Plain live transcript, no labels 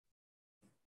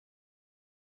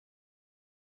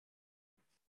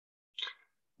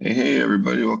Hey,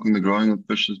 everybody, welcome to Growing with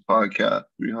Fishes podcast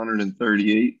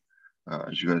 338.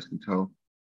 As you guys can tell,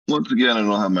 once again, I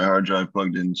don't have my hard drive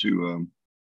plugged in to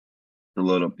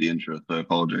load up the intro, so I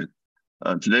apologize.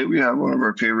 Today, we have one of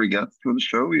our favorite guests for the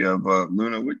show. We have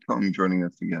Luna Whitcom joining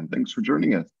us again. Thanks for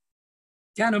joining us.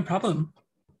 Yeah, no problem.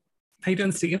 How you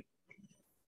doing, Steve?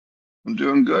 I'm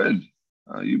doing good.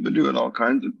 You've been doing all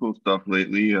kinds of cool stuff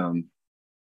lately.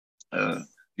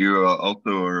 You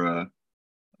also are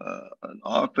an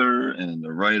author and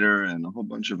a writer and a whole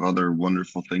bunch of other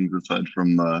wonderful things aside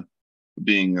from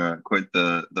being quite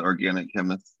the organic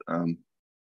chemist.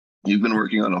 You've been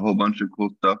working on a whole bunch of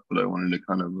cool stuff, but I wanted to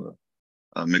kind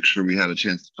of make sure we had a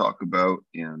chance to talk about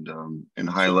and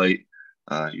highlight.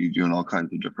 You doing all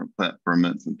kinds of different plant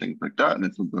ferments and things like that, and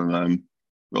it's something that I'm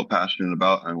real passionate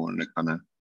about. I wanted to kind of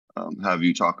have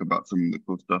you talk about some of the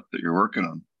cool stuff that you're working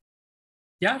on.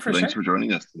 Yeah, for Thanks sure. for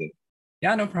joining us today.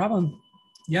 Yeah, no problem.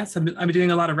 Yes, I've been doing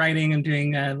a lot of writing. I'm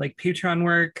doing like Patreon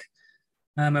work.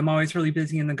 I'm always really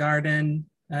busy in the garden.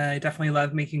 I definitely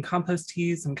love making compost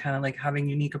teas and kind of like having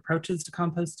unique approaches to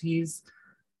compost teas.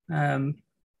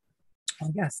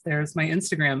 Yes, there's my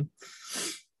Instagram.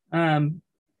 I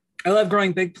love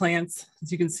growing big plants.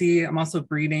 As you can see, I'm also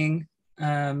breeding.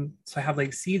 So I have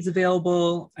like seeds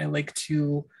available. I like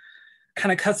to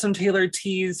kind of custom tailor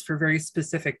teas for very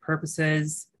specific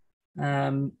purposes.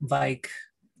 One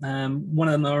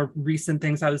of the more recent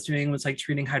things I was doing was like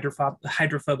treating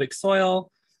hydrophobic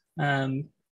soil. Yeah,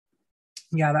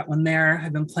 that one there.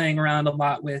 I've been playing around a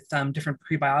lot with different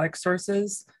prebiotic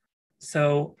sources.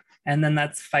 So, and then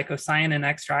that's phycocyanin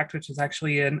extract, which is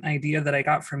actually an idea that I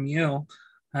got from you.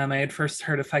 I had first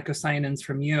heard of phycocyanins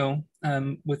from you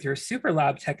with your super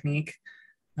lab technique.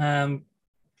 And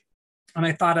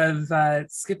I thought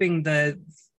of skipping the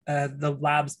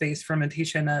labs-based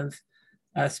fermentation of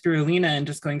spirulina and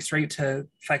just going straight to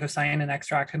phycocyanin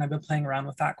extract. And I've been playing around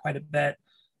with that quite a bit.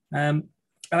 I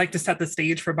like to set the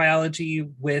stage for biology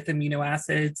with amino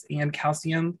acids and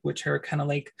calcium, which are kind of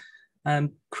like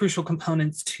crucial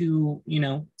components to,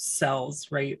 cells,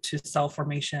 right? To cell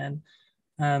formation.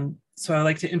 So I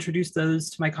like to introduce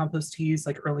those to my compost teas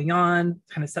like early on,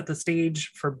 kind of set the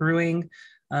stage for brewing,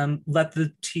 let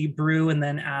the tea brew and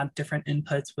then add different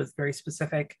inputs with very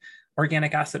specific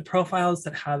organic acid profiles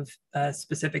that have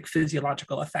specific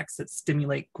physiological effects that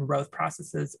stimulate growth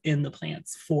processes in the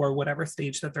plants for whatever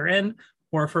stage that they're in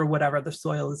or for whatever the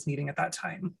soil is needing at that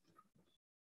time.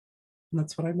 And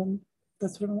that's what I'm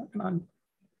working on.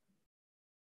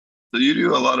 So you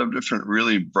do a lot of different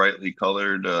really brightly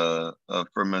colored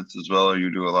ferments as well, or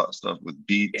you do a lot of stuff with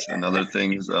beets and other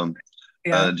things.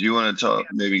 Do you want to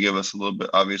maybe give us a little bit?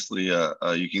 Obviously,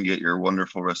 you can get your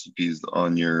wonderful recipes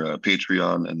on your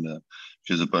Patreon, and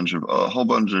there's a whole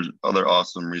bunch of other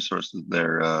awesome resources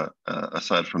there.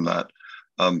 Aside from that,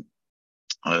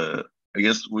 I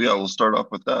guess we'll start off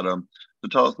with that. So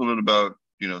tell us a little bit about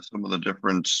some of the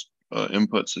different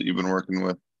inputs that you've been working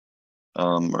with.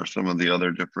 Or some of the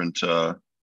other different things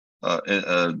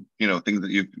that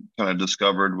you've kind of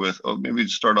discovered with. Oh, maybe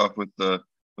just start off with the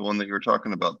one that you were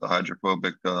talking about, the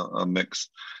hydrophobic mix.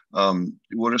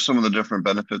 What are some of the different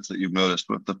benefits that you've noticed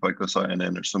with the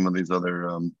phycocyanin or some of these other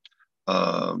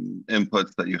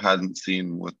inputs that you hadn't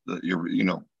seen with your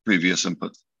previous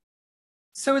inputs?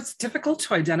 So it's difficult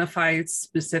to identify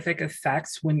specific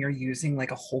effects when you're using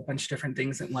like a whole bunch of different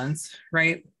things at once,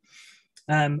 right?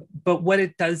 But what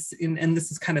it does, and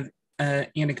this is kind of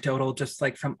anecdotal, just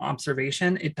like from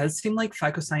observation, it does seem like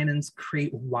phycocyanins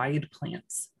create wide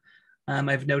plants.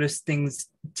 I've noticed things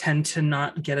tend to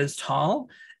not get as tall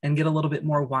and get a little bit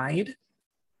more wide,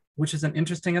 which is an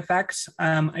interesting effect.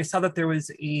 I saw that there was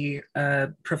a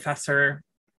professor,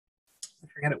 I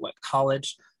forget at what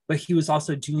college, but he was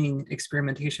also doing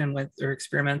experiments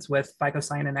with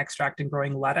phycocyanin extract and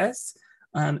growing lettuce,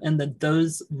 and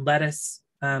those lettuce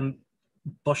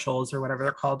bushels or whatever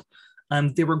they're called,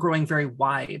 they were growing very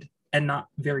wide and not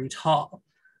very tall,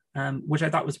 which I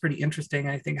thought was pretty interesting.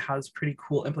 I think has pretty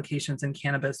cool implications in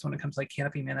cannabis when it comes to like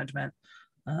canopy management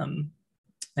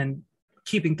and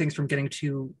keeping things from getting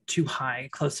too high,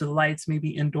 close to the lights, maybe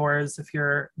indoors if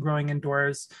you're growing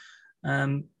indoors.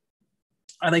 I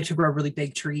like to grow really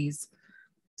big trees.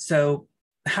 So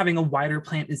having a wider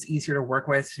plant is easier to work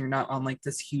with. So you're not on like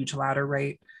this huge ladder,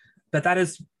 right? But that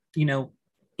is,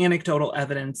 anecdotal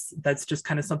evidence. That's just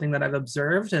kind of something that I've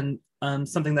observed and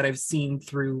something that I've seen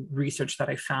through research that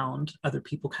I found other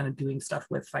people kind of doing stuff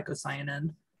with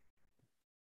phycocyanin.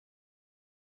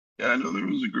 Yeah, I know there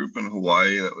was a group in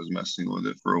Hawaii that was messing with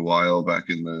it for a while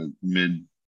back in the mid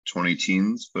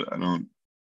 20-teens, but I don't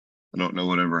know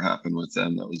whatever happened with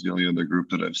them. That was the only other group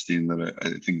that I've seen that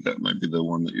I think that might be the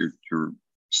one that you're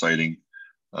exciting.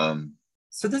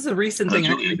 So this is a recent thing.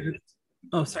 That's really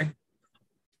Oh, sorry.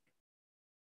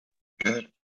 good.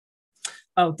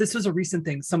 Oh, this was a recent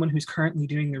thing. Someone who's currently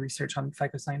doing the research on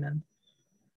phycocyanin.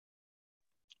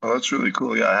 Oh, that's really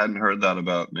cool. Yeah, I hadn't heard that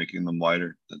about making them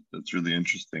wider. That's really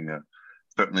interesting.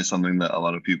 Certainly something that a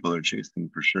lot of people are chasing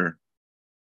for sure.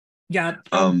 Yeah.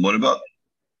 What about?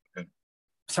 Okay.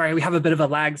 Sorry, we have a bit of a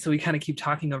lag, so we kind of keep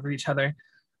talking over each other.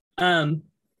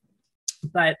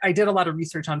 But I did a lot of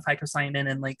research on phycocyanin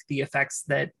and like the effects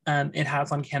that it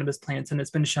has on cannabis plants, and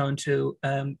it's been shown to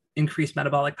increase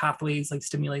metabolic pathways, like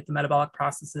stimulate the metabolic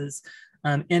processes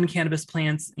in cannabis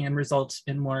plants, and result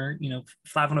in more,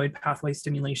 flavonoid pathway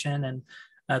stimulation and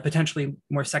potentially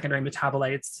more secondary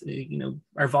metabolites,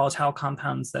 are volatile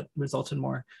compounds that result in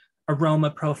more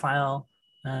aroma profile,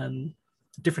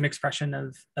 different expression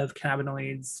of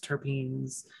cannabinoids,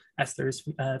 terpenes, esters,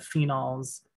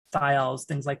 phenols, thiols,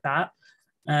 things like that.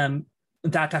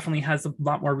 That definitely has a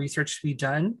lot more research to be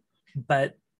done,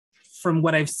 but from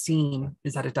what I've seen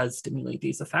is that it does stimulate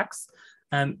these effects.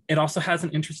 It also has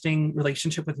an interesting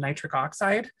relationship with nitric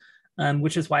oxide,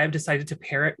 which is why I've decided to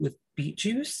pair it with beet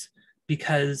juice,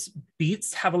 because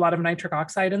beets have a lot of nitric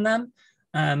oxide in them.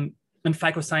 And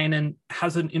phycocyanin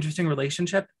has an interesting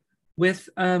relationship with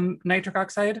nitric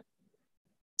oxide.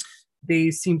 They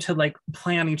seem to like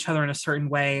play on each other in a certain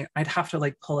way. I'd have to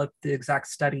like pull up the exact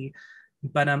study,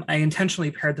 but I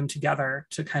intentionally paired them together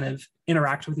to kind of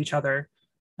interact with each other.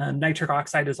 Nitric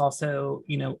oxide is also,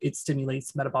 it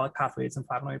stimulates metabolic pathways and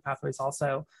flavonoid pathways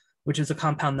also, which is a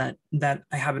compound that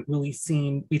I haven't really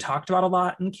seen be talked about a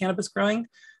lot in cannabis growing.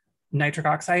 Nitric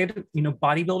oxide,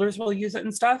 bodybuilders will use it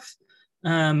and stuff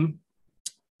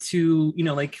to,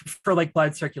 like for like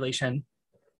blood circulation.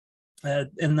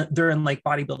 And they're in like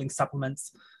bodybuilding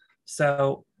supplements.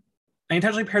 So I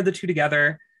intentionally paired the two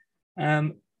together.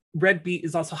 Red beet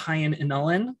is also high in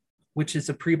inulin, which is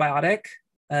a prebiotic.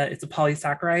 It's a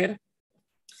polysaccharide.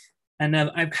 And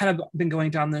I've kind of been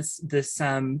going down this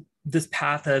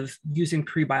path of using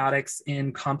prebiotics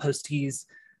in compost teas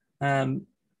in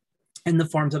the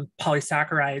forms of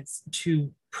polysaccharides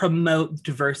to promote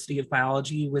diversity of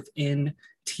biology within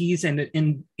teas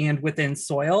and within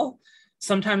soil.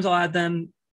 Sometimes I'll add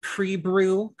them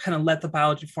pre-brew, kind of let the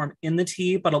biology form in the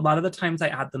tea, but a lot of the times I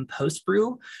add them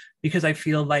post-brew because I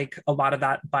feel like a lot of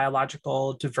that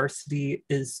biological diversity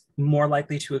is more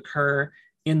likely to occur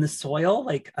in the soil,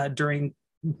 like during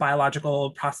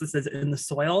biological processes in the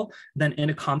soil than in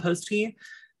a compost tea,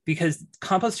 because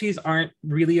compost teas aren't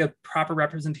really a proper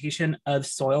representation of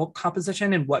soil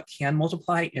composition and what can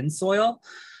multiply in soil.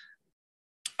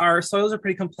 Our soils are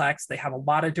pretty complex. They have a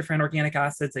lot of different organic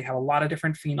acids. They have a lot of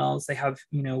different phenols. They have,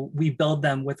 we build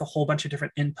them with a whole bunch of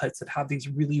different inputs that have these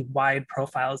really wide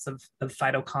profiles of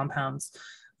phytocompounds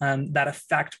that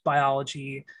affect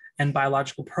biology and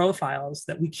biological profiles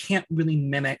that we can't really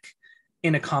mimic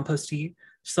in a compost tea.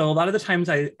 So a lot of the times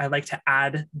I like to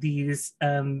add these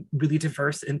really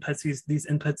diverse inputs, these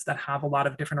inputs that have a lot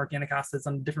of different organic acids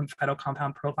and different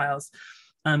phytocompound profiles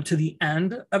to the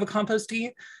end of a compost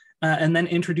tea. And then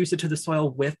introduce it to the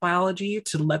soil with biology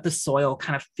to let the soil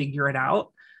kind of figure it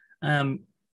out. I'm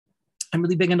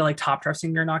really big into like top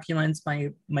dressing your inoculants.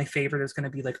 My favorite is going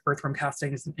to be like earthworm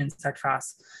castings and insect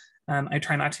frass. I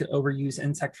try not to overuse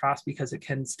insect frass because it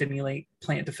can stimulate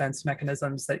plant defense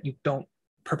mechanisms that you don't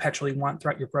perpetually want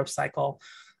throughout your growth cycle.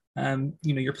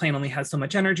 Your plant only has so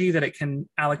much energy that it can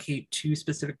allocate to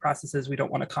specific processes. We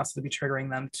don't want to constantly be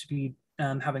triggering them to be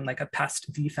having like a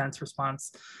pest defense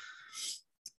response.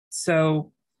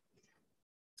 So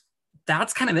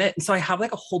that's kind of it. So I have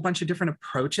like a whole bunch of different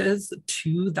approaches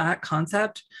to that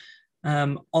concept.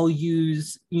 I'll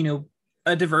use,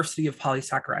 a diversity of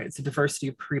polysaccharides, a diversity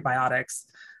of prebiotics.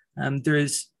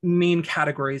 There's main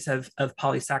categories of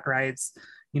polysaccharides.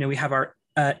 We have our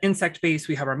insect-based,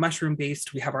 we have our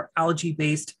mushroom-based, we have our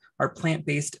algae-based, our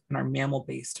plant-based, and our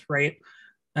mammal-based, right?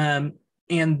 And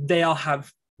they all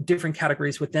have different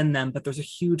categories within them, but there's a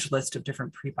huge list of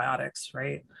different prebiotics,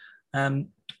 right?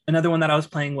 Another one that I was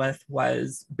playing with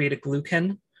was beta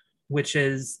glucan, which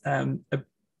is a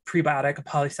prebiotic, a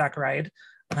polysaccharide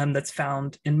that's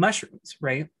found in mushrooms,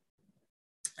 right?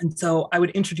 And so I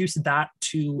would introduce that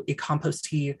to a compost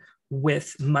tea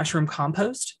with mushroom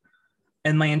compost.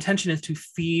 And my intention is to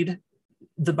feed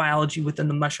the biology within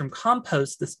the mushroom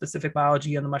compost, the specific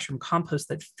biology in the mushroom compost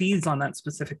that feeds on that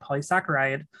specific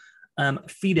polysaccharide,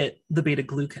 feed it the beta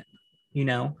glucan,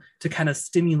 to kind of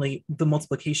stimulate the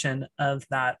multiplication of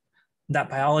that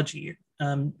biology.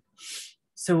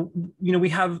 So,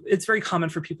 it's very common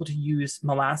for people to use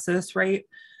molasses, right?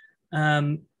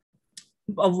 A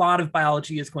lot of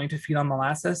biology is going to feed on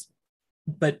molasses.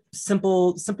 but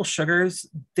simple sugars,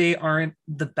 they aren't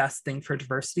the best thing for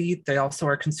diversity. They also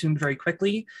are consumed very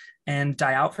quickly and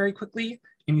die out very quickly.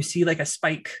 And you see like a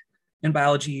spike in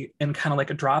biology and kind of like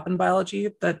a drop in biology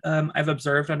that I've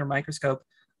observed under microscope.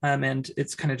 And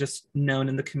it's kind of just known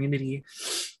in the community.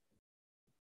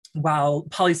 While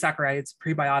polysaccharides,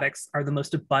 prebiotics, are the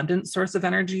most abundant source of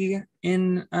energy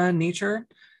in nature,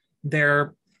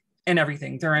 they're in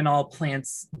everything. They're in all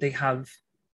plants. They're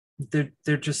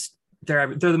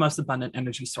the most abundant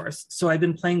energy source. So I've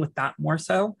been playing with that more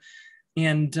so.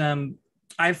 And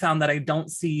I've found that I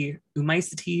don't see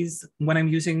umicities when I'm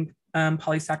using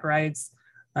polysaccharides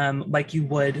like you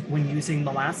would when using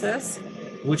molasses,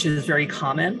 which is very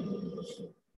common.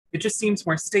 It just seems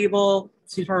more stable,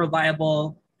 seems more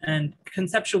reliable, and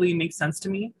conceptually makes sense to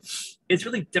me. It's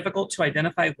really difficult to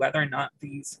identify whether or not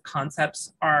these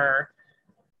concepts are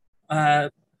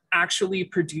actually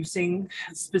producing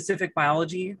specific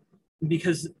biology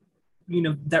because, you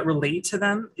know, that relate to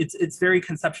them. It's very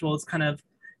conceptual. It's kind of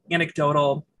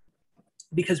anecdotal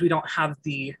because we don't have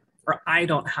I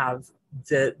don't have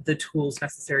the tools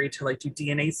necessary to like do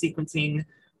DNA sequencing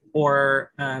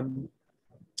or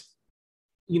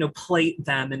you know, plate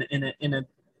them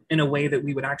in a way that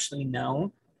we would actually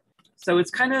know. So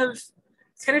it's kind of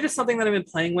just something that I've been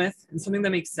playing with and something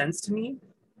that makes sense to me,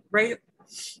 right?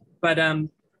 But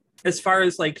as far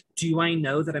as like, do I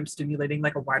know that I'm stimulating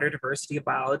like a wider diversity of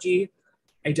biology?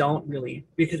 I don't really,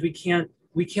 because we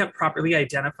can't properly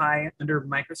identify under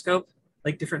microscope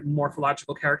like different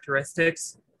morphological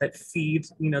characteristics that feed,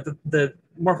 you know, the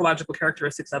morphological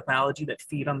characteristics of biology that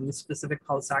feed on these specific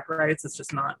polysaccharides. It's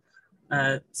just not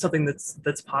something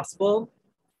that's possible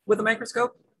with a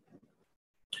microscope.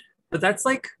 But that's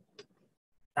like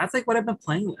what I've been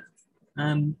playing with.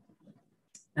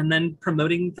 And then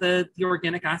promoting the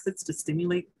organic acids to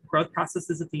stimulate growth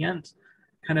processes at the end.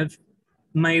 Kind of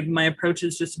my approach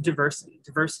is just diversity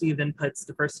of inputs,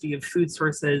 diversity of food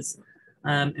sources,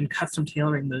 and custom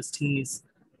tailoring those teas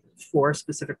for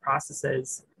specific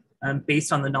processes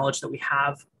based on the knowledge that we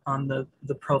have on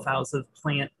the profiles of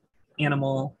plant,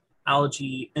 animal,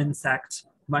 algae, insect,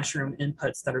 mushroom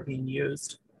inputs that are being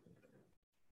used.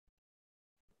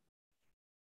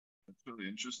 That's really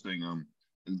interesting.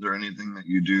 Is there anything that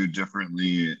you do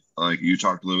differently? Like you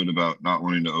talked a little bit about not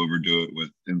wanting to overdo it with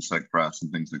insect press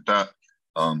and things like that.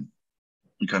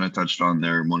 You kind of touched on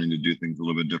there wanting to do things a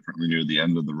little bit differently near the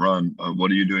end of the run.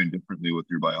 What are you doing differently with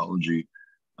your biology,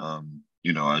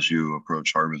 you know, as you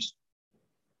approach harvest?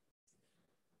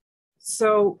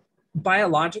 So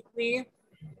biologically,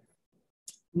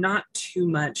 not too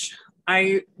much.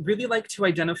 I really like to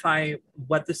identify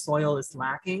what the soil is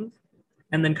lacking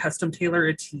and then custom tailor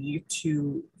a tea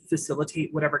to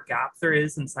facilitate whatever gap there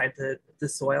is inside the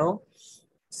soil.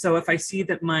 So if I see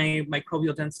that my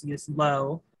microbial density is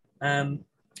low,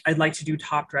 I'd like to do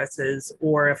top dresses,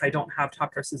 or if I don't have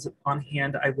top dresses on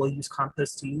hand, I will use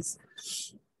compost teas.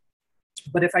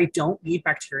 But if I don't need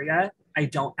bacteria, I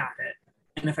don't add it.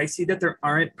 And if I see that there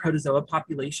aren't protozoa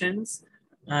populations,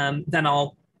 then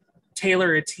I'll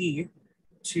tailor a tea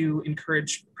to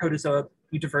encourage protozoa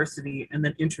diversity and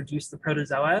then introduce the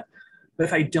protozoa. But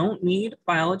if I don't need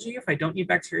biology, if I don't need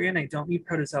bacteria and I don't need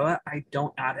protozoa, I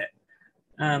don't add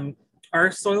it.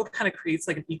 Our soil kind of creates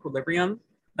like an equilibrium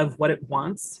of what it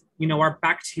wants. You know, our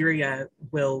bacteria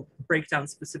will break down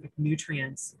specific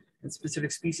nutrients, and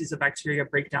specific species of bacteria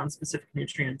break down specific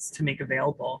nutrients to make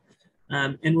available.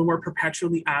 And when we're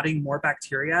perpetually adding more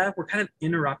bacteria, we're kind of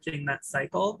interrupting that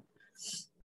cycle.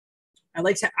 I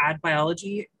like to add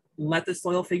biology, let the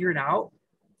soil figure it out,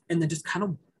 and then just kind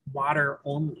of water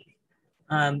only.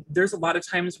 There's a lot of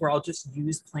times where I'll just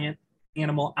use plant,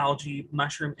 animal, algae,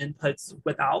 mushroom inputs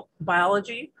without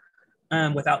biology,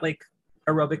 without like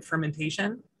aerobic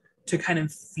fermentation to kind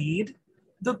of feed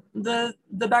the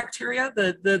bacteria,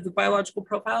 the biological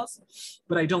profiles,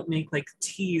 but I don't make like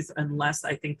teas unless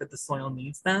I think that the soil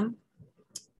needs them.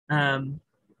 I'm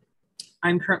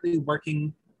currently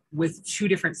working with 2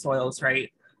 different soils, right?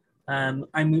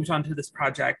 I moved on to this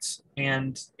project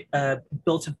and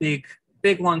built a big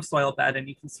long soil bed, and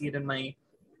you can see it in my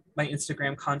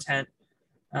Instagram content.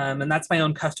 And that's my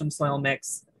own custom soil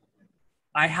mix.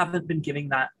 I haven't been giving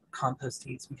that compost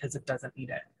teas because it doesn't need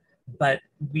it, but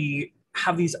we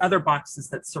have these other boxes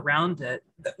that surround it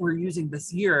that we're using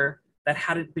this year that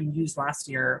hadn't been used last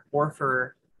year or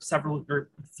for several or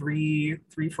 3-4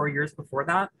 years before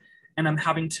that. And I'm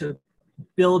having to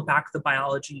build back the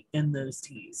biology in those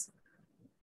teas.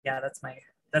 Yeah, that's my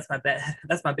that's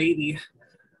my baby.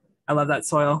 I love that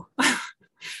soil.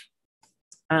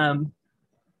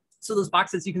 So those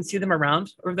boxes, you can see them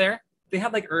around over there. They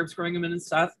have like herbs growing them in and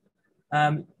stuff.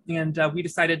 And we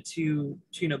decided to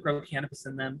grow cannabis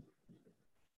in them.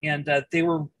 And they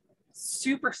were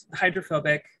super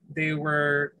hydrophobic. They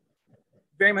were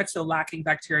very much so lacking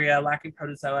bacteria, lacking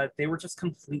protozoa. They were just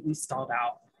completely stalled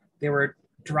out. They were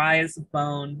dry as a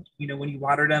bone. You know, when you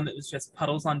watered them, it was just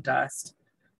puddles on dust.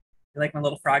 You like my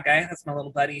little frog guy? That's my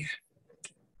little buddy.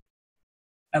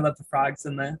 I love the frogs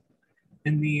in the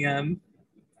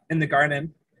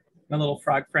garden. My little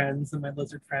frog friends and my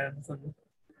lizard friends, and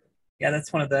yeah,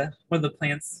 that's one of the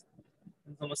plants.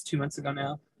 It was almost 2 months ago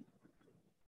now.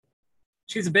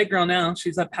 She's a big girl now.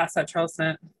 She's up past that trail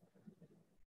scent.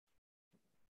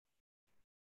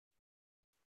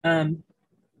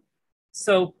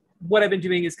 So what I've been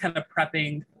doing is kind of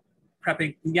prepping.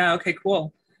 Yeah, okay,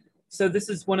 cool. So this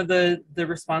is one of the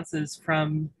responses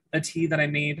from a tea that I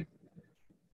made.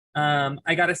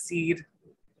 I got a seed.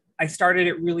 I started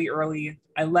it really early.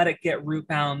 I let it get root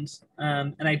bound,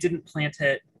 and I didn't plant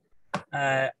it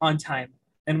on time.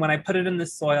 And when I put it in the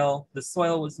soil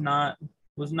was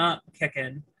not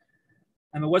kicking.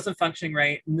 It wasn't functioning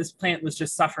right, and this plant was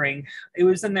just suffering. It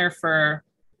was in there for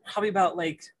probably about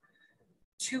like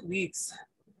 2 weeks,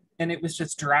 and it was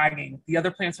just dragging. The other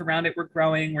plants around it were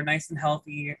growing, were nice and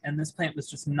healthy, and this plant was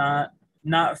just not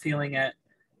feeling it.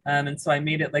 And so I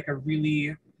made it like a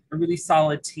really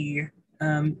solid tea.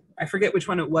 I forget which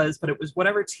one it was, but it was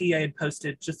whatever tea I had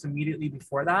posted just immediately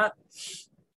before that.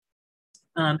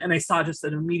 And I saw just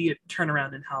an immediate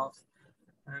turnaround in health.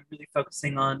 Really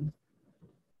focusing on,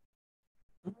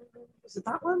 was it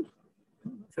that one? I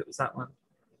don't know if it was that one.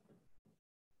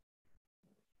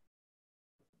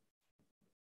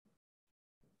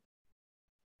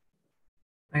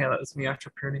 Oh, yeah, that was me after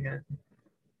pruning it.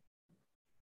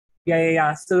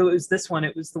 Yeah. So it was this one.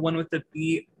 It was the one with the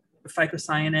beet, the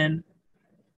phycocyanin.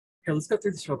 Here, let's go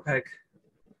through this real quick.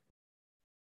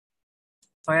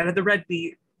 So I added the red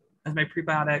beet as my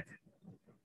prebiotic.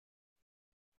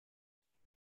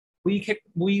 Will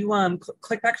you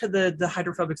click back to the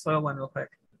hydrophobic soil one real quick?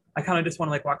 I kind of just want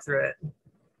to like walk through it.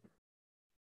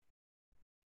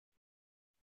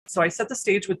 So I set the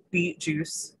stage with beet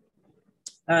juice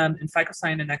and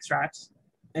phycocyanin extract,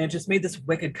 and it just made this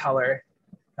wicked color,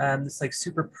 this like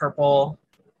super purple.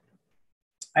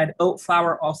 I had oat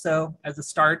flour also as a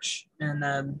starch and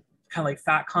kind of like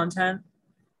fat content.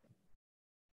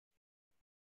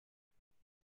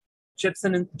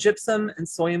 Gypsum and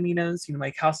soy aminos, you know,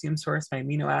 my calcium source, my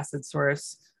amino acid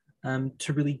source,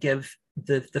 to really give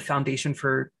the foundation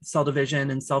for cell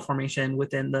division and cell formation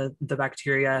within the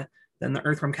bacteria. Then the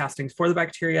earthworm castings for the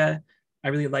bacteria. I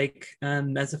really like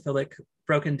mesophilic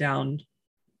broken down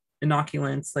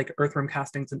inoculants like earthworm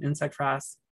castings and insect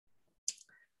frass.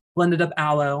 Blended up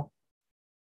aloe.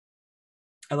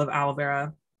 I love aloe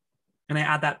vera. And I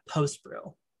add that post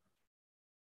brew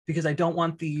because I don't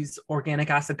want these organic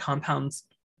acid compounds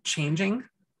changing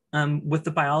with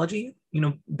the biology. You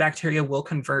know, bacteria will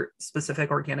convert specific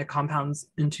organic compounds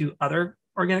into other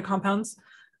organic compounds.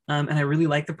 And I really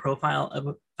like the profile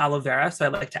of aloe vera, so I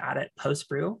like to add it post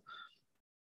brew.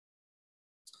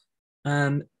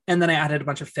 And then I added a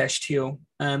bunch of fish too.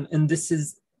 And this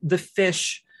is the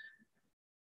fish.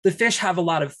 The fish have a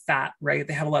lot of fat, right?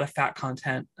 They have a lot of fat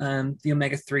content, the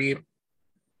omega-3.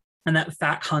 And that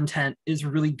fat content is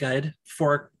really good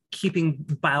for keeping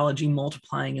biology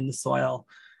multiplying in the soil.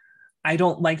 I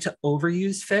don't like to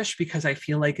overuse fish because I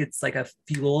feel like it's like a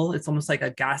fuel. It's almost like a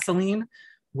gasoline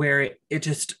where it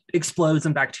just explodes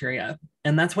in bacteria.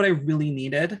 And that's what I really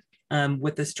needed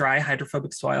with this dry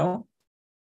hydrophobic soil.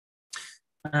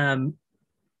 And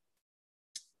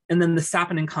then the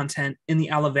saponin content in the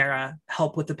aloe vera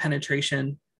help with the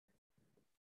penetration.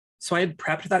 So I had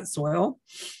prepped that soil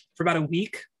for about a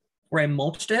week where I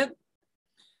mulched it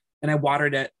and I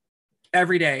watered it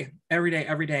every day.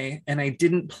 And I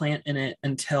didn't plant in it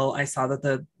until I saw that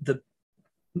the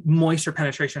moisture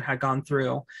penetration had gone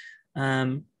through.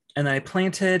 And then I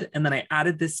planted, and then I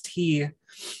added this tea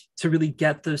to really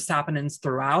get those saponins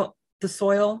throughout the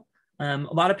soil. A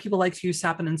lot of people like to use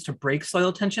saponins to break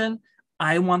soil tension.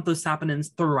 I want those saponins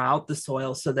throughout the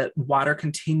soil so that water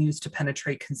continues to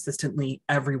penetrate consistently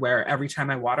everywhere, every time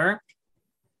I water.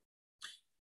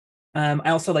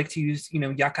 I also like to use,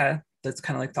 yucca. That's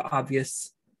kind of like the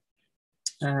obvious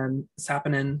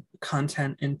saponin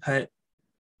content input.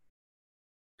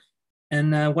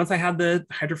 And once I had the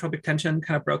hydrophobic tension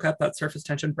kind of broke up, that surface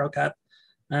tension broke up,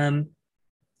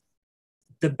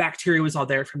 the bacteria was all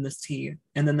there from this tea.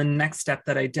 And then the next step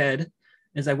that I did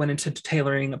is I went into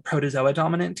tailoring a protozoa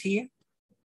dominant tea,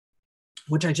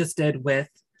 which I just did with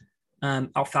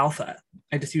alfalfa.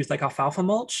 I just used like alfalfa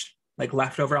mulch, like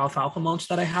leftover alfalfa mulch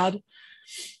that I had.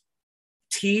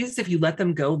 teas, if you let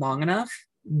them go long enough,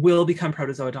 will become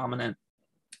protozoa dominant.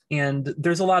 And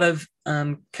there's a lot of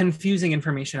confusing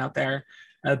information out there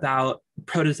about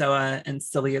protozoa and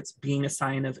ciliates being a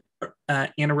sign of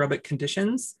anaerobic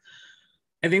conditions.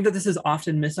 I think that this is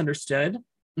often misunderstood.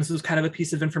 This was kind of a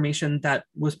piece of information that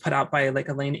was put out by like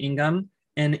Elaine Ingham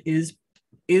and is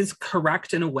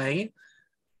correct in a way.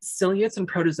 Ciliates and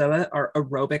protozoa are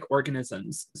aerobic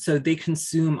organisms, so they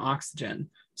consume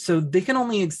oxygen. So they can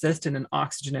only exist in an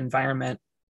oxygen environment.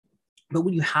 But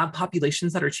when you have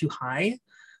populations that are too high,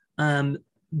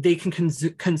 they can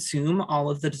consume all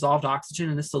of the dissolved oxygen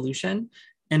in a solution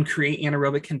and create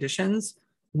anaerobic conditions,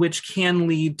 which can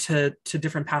lead to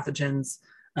different pathogens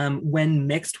when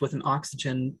mixed with an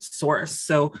oxygen source.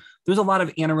 So there's a lot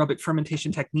of anaerobic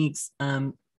fermentation techniques,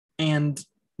 and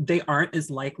they aren't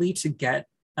as likely to get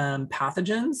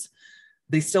pathogens.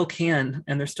 They still can,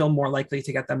 and they're still more likely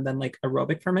to get them than like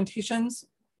aerobic fermentations.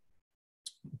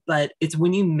 But it's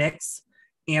when you mix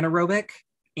anaerobic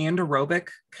and aerobic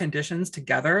conditions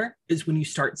together is when you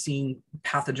start seeing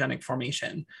pathogenic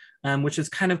formation, which is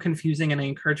kind of confusing, and I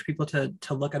encourage people to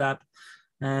look it up.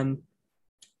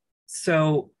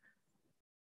 So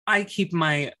I keep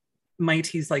my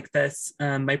teas like this,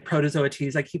 my protozoa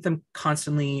teas, I keep them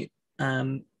constantly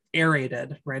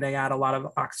aerated, right? I add a lot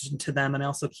of oxygen to them, and I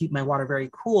also keep my water very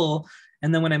cool.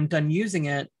 And then when I'm done using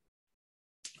it,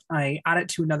 I add it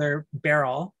to another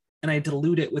barrel and I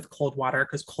dilute it with cold water,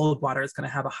 because cold water is going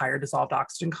to have a higher dissolved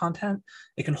oxygen content.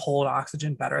 It can hold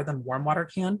oxygen better than warm water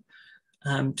can,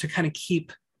 to kind of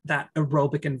keep that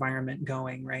aerobic environment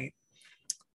going, right?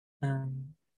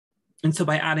 And so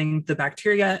by adding the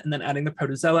bacteria and then adding the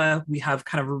protozoa, we have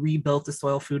kind of rebuilt the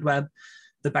soil food web.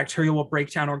 The bacteria will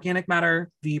break down organic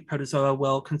matter, the protozoa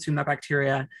will consume that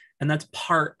bacteria, and that's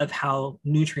part of how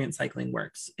nutrient cycling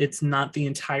works. It's not the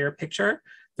entire picture.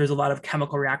 There's a lot of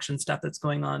chemical reaction stuff that's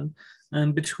going on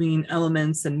between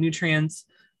elements and nutrients,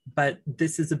 but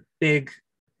this is a big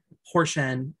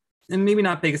portion, and maybe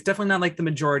not big, it's definitely not like the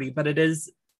majority, but it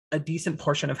is a decent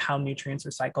portion of how nutrients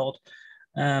are cycled.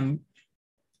 A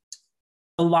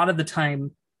lot of the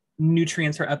time,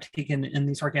 nutrients are uptaken in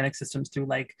these organic systems through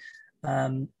like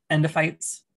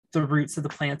endophytes, the roots of the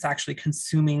plants actually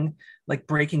consuming, like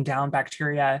breaking down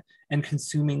bacteria and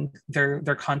consuming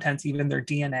their contents, even their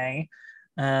DNA,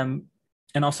 and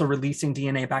also releasing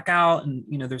DNA back out. And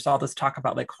you know, there's all this talk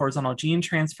about like horizontal gene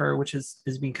transfer, which has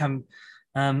become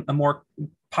a more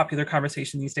popular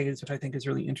conversation these days, which I think is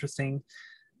really interesting.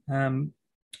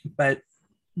 But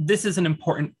this is an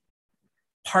important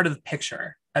part of the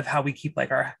picture of how we keep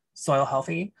like our soil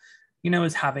healthy, you know,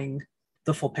 is having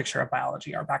the full picture of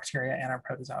biology, our bacteria and our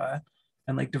protozoa,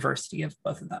 and like diversity of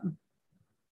both of them.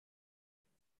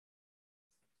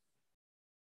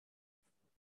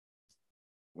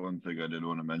 One thing I did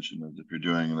want to mention is if you're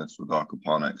doing this with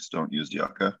aquaponics, don't use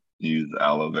yucca. Use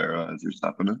aloe vera as your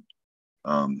saponent.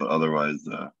 But otherwise,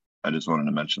 I just wanted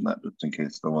to mention that just in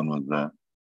case someone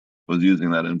was using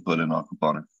that input in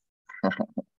aquaponics.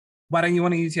 Why don't you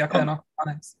want to use yucca in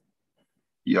aquaponics?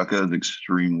 Yucca is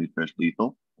extremely fish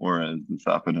lethal, whereas the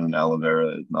saponent and aloe vera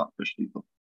is not fish lethal.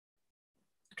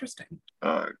 Interesting.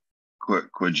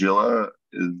 Quagilla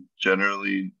is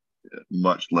generally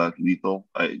much less lethal.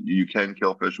 You can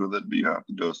kill fish with it, but you have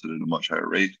to dose it at a much higher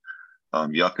rate.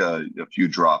 Yucca, a few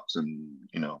drops and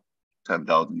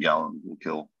 10,000 gallons will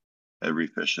kill every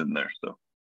fish in there. So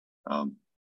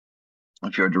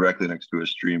if you're directly next to a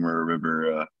stream or a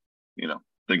river,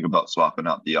 think about swapping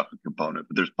out the yucca component.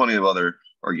 But there's plenty of other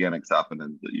organic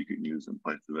saponins that you can use in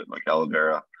place of it, like aloe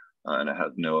vera, and it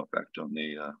has no effect on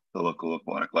the local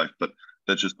aquatic life. But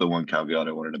that's just the one caveat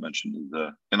I wanted to mention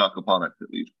is in aquaponics, at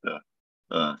least,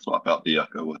 swap out the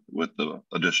yucca with the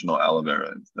additional aloe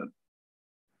vera instead.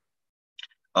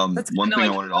 One thing I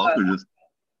wanted to also just,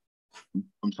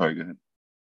 I'm sorry, go ahead.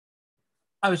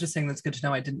 I was just saying that's good to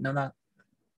know. I didn't know that.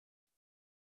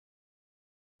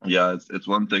 Yeah, it's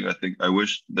one thing I think I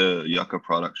wish the yucca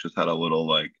products just had a little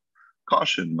like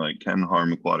caution, like can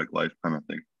harm aquatic life kind of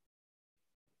thing.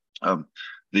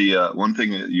 The one thing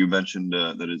that you mentioned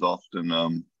that is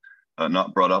often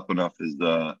not brought up enough is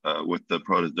with the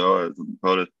protozoas and the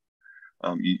protists,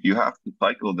 you have to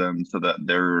cycle them so that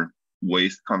their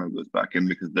waste kind of goes back in,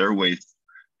 because their waste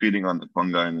feeding on the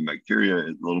fungi and the bacteria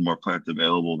is a little more plant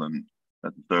available than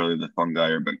necessarily the fungi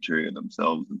or bacteria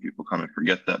themselves. And people kind of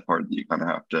forget that part, that you kind of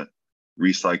have to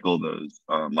recycle those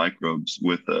microbes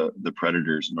with the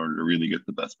predators in order to really get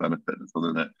the best benefit. And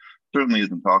something that certainly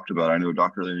isn't talked about. I know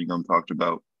Dr. Lanningham talked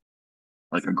about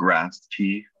like a grass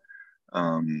tea,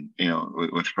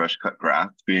 with fresh cut grass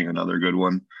being another good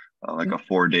one, like a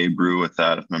 4-day brew with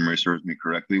that, if memory serves me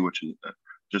correctly, which is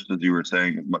just as you were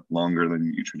saying, much longer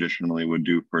than you traditionally would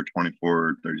do for a 24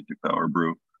 or 36-hour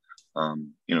brew.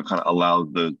 Kind of allows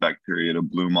those bacteria to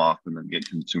bloom off and then get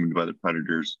consumed by the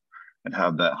predators and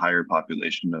have that higher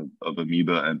population of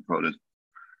amoeba and protists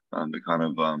to kind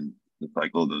of the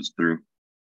cycle those through.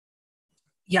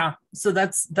 Yeah, so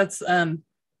that's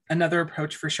another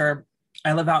approach for sure.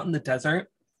 I live out in the desert.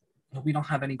 We don't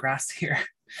have any grass here.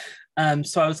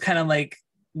 So I was kind of like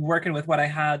working with what I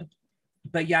had.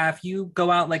 But yeah, if you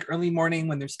go out like early morning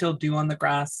when there's still dew on the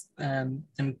grass, and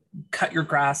cut your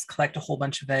grass, collect a whole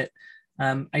bunch of it.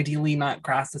 Ideally not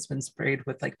grass that's been sprayed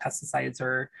with like pesticides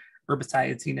or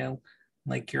herbicides,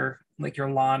 like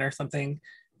your lawn or something.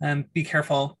 Be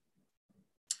careful.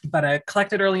 But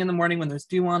collect it early in the morning when there's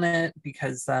dew on it,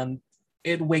 because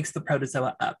it wakes the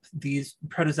protozoa up. These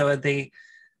protozoa, they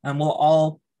will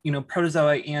all,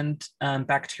 protozoa and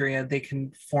bacteria, they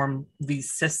can form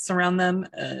these cysts around them.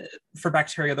 For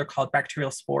bacteria, they're called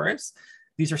bacterial spores.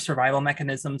 These are survival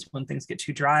mechanisms when things get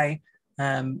too dry.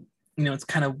 It's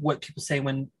kind of what people say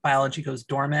when biology goes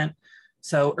dormant.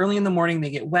 So early in the morning, they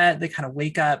get wet, they kind of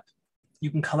wake up. You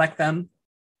can collect them,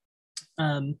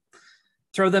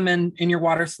 throw them in your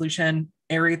water solution,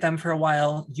 aerate them for a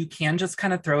while. You can just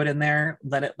kind of throw it in there,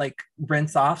 let it like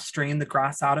rinse off, strain the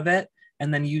grass out of it,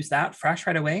 and then use that fresh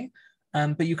right away.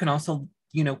 But you can also,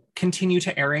 continue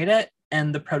to aerate it,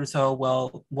 and the protozoa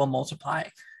will multiply,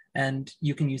 and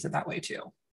you can use it that way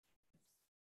too.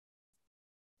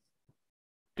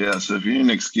 Yeah, so if you need an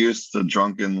excuse to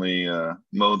drunkenly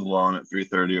mow the lawn at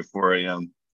 3:30 or 4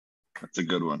 a.m., that's a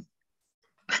good one.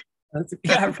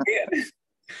 Yeah, right.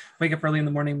 Wake up early in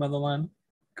the morning, mow the lawn,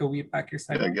 go weed back your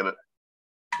sidewalk. Yeah,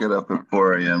 get up at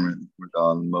 4 a.m. and we're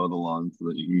done, mow the lawn so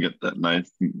that you can get that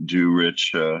nice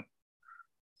dew-rich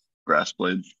grass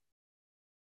blades.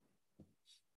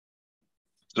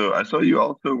 So I saw you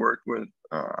also work with,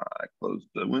 I closed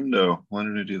the window. Why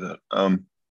did I do that?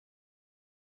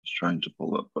 Just trying to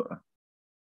pull up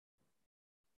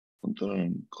something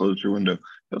and close your window.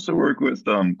 I also work with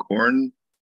corn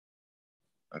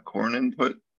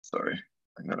input. Sorry,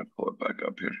 I gotta pull it back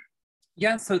up here.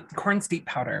 Yeah, so corn steep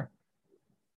powder.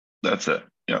 That's it.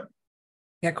 Yeah.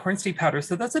 Yeah, corn steep powder.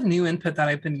 So that's a new input that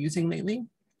I've been using lately.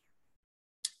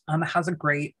 It has a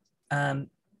great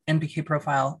NPK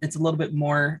profile. It's a little bit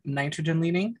more nitrogen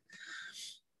leaning,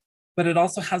 but it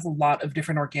also has a lot of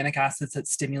different organic acids that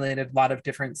stimulated a lot of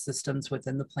different systems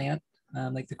within the plant.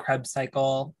 Like the Krebs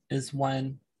cycle is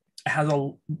one. It has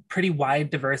a pretty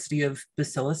wide diversity of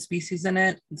bacillus species in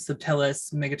it: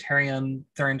 Subtilis, Megatherium,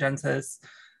 thuringiensis,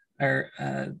 or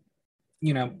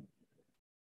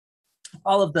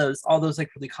all those like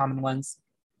really common ones.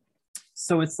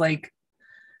 So it's like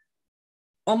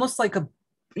almost like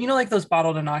like those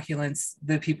bottled inoculants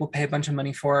that people pay a bunch of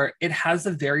money for. It has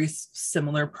a very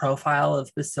similar profile of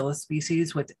bacillus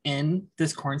species within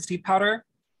this corn steep powder,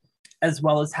 as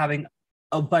well as having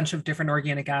a bunch of different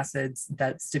organic acids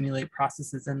that stimulate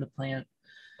processes in the plant.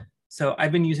 So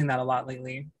I've been using that a lot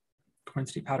lately, corn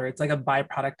steep powder. It's like a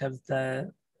byproduct of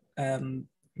the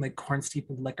like corn steep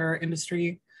liquor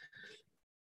industry.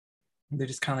 They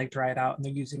just kind of like dry it out and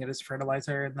they're using it as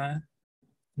fertilizer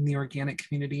in the organic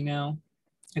community now.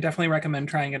 I definitely recommend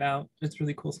trying it out. It's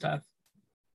really cool stuff.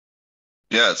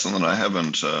 Yeah, it's something I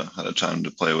haven't had a time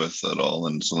to play with at all,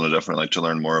 and something I definitely like to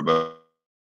learn more about.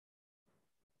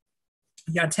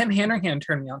 Yeah, Tim Hanrahan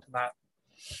turned me on to that.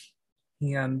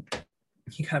 He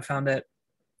kind of found it,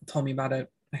 told me about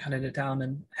it. I hunted it down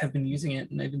and have been using it,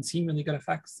 and I've been seeing really good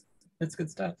effects. It's good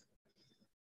stuff.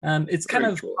 It's kind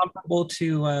of cool. Comparable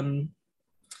to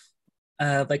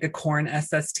like a corn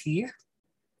SST,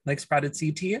 like sprouted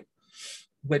seed tea,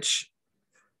 which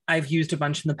I've used a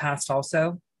bunch in the past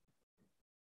also.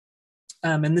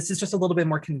 And this is just a little bit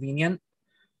more convenient.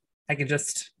 I can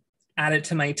just add it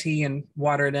to my tea and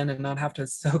water it in and not have to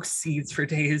soak seeds for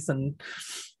days and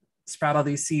sprout all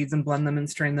these seeds and blend them and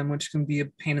strain them, which can be a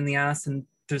pain in the ass. And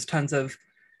there's tons of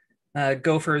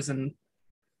gophers and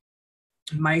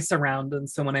mice around. And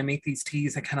so when I make these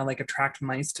teas, I kind of like attract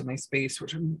mice to my space,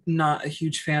 which I'm not a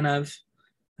huge fan of.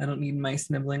 I don't need mice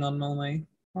nibbling on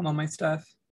all my stuff.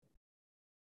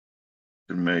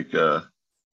 To make for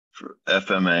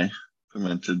FMA,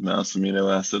 fermented mouse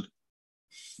amino acid.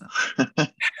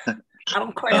 I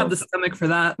don't quite have the stomach for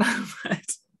that,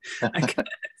 but I get it.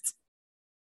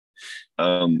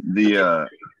 I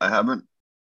haven't.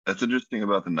 That's interesting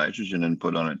about the nitrogen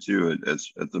input on it too.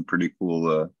 It's a pretty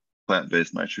cool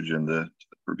plant-based nitrogen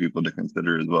for people to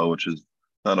consider as well, which is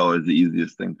not always the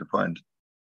easiest thing to find.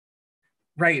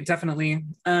 Right, definitely.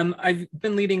 I've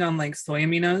been leading on like soy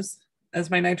aminos as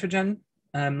my nitrogen,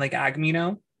 like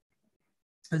agmino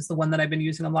is the one that I've been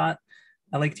using a lot.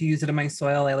 I like to use it in my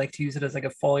soil. I like to use it as like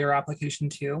a foliar application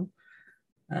too.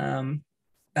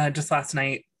 Just last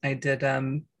night, I did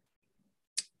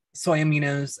soy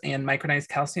aminos and micronized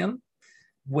calcium,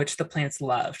 which the plants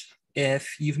loved.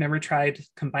 If you've never tried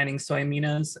combining soy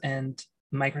aminos and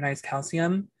micronized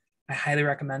calcium, I highly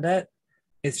recommend it.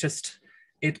 It's just,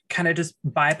 it kind of just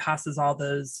bypasses all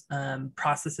those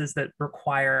processes that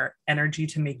require energy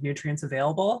to make nutrients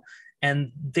available,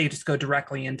 and they just go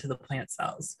directly into the plant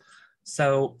cells.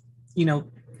 So, you know,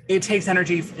 it takes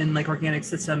energy in like organic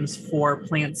systems for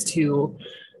plants to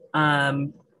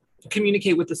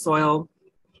communicate with the soil,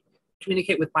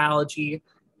 communicate with biology,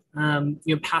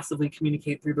 passively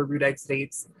communicate through the root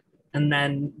exudates, and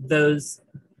then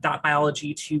that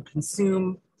biology to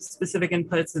consume specific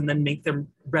inputs and then make them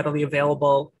readily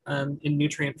available in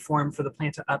nutrient form for the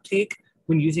plant to uptake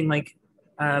when using like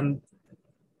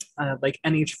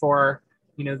NH4,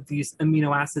 these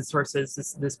amino acid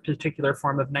sources, this particular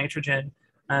form of nitrogen.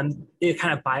 It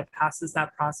kind of bypasses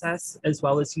that process, as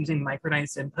well as using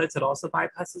micronized inputs. It also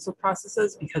bypasses the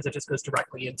processes because it just goes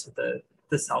directly into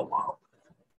the cell wall.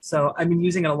 So I've been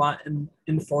using it a lot in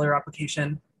foliar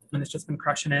application, and it's just been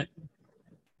crushing it.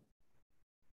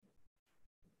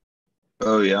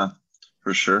 Oh yeah,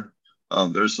 for sure.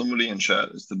 There's somebody in chat.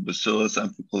 It's the Bacillus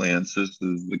amphicoleiensis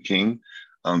is the king.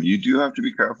 You do have to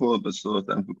be careful of Bacillus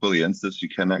amphicoleiensis. You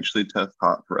can actually test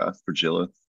hot for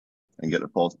aspergillus and get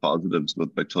false positives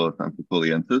with Bacillus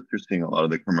amphicoleiensis. You're seeing a lot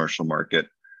of the commercial market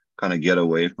kind of get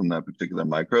away from that particular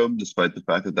microbe, despite the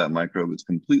fact that that microbe is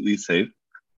completely safe.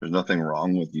 There's nothing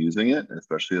wrong with using it,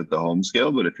 especially at the home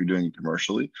scale. But if you're doing it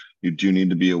commercially, you do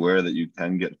need to be aware that you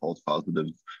can get false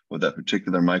positives with that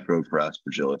particular microbe for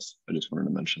aspergillus. I just wanted to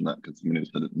mention that because somebody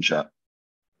said it in chat.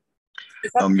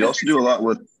 You also do a lot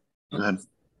with, go ahead.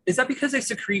 Is that because they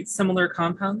secrete similar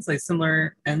compounds, like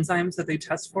similar enzymes that they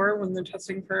test for when they're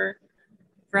testing for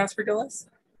aspergillus?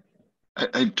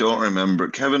 I don't remember.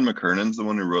 Kevin McKernan's the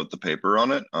one who wrote the paper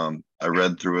on it. I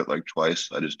read through it like twice.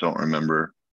 I just don't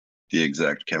remember the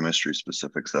exact chemistry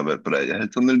specifics of it, but it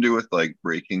had something to do with like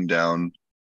breaking down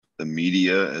the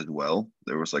media as well.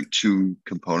 There was like two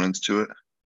components to it.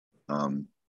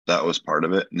 That was part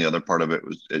of it, and the other part of it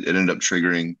was it ended up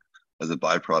triggering as a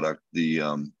byproduct the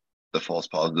false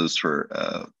positives for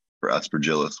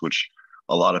aspergillus, which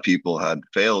a lot of people had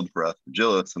failed for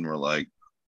aspergillus and were like,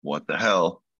 "What the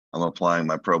hell? I'm applying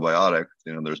my probiotics.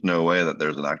 There's no way that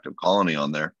there's an active colony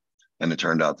on there," and it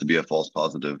turned out to be a false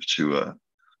positive to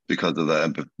because of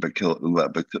that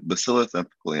Bacillus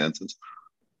amphicoleiensis.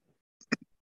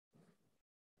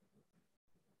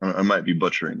 I might be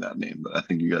butchering that name, but I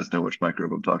think you guys know which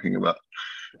microbe I'm talking about.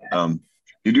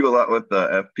 You do a lot with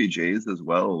FPJs as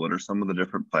well. What are some of the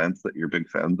different plants that you're big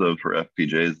fans of for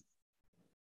FPJs?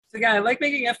 So yeah, I like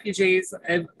making FPJs.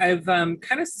 I've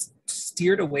kind of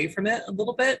steered away from it a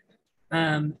little bit,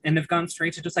 and have gone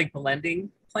straight to just like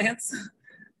blending plants.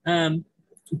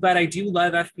 But I do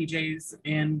love FPJs,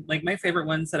 and like my favorite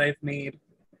ones that I've made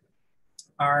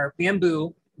are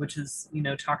bamboo, which is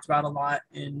talked about a lot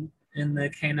in the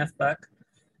KNF book.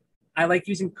 I like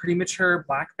using premature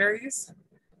blackberries,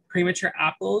 premature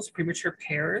apples, premature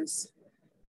pears.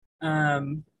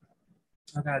 Oh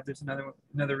god, there's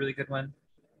another really good one.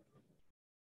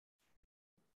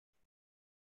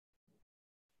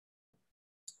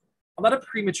 A lot of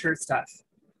premature stuff.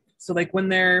 So like when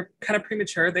they're kind of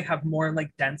premature, they have more like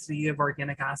density of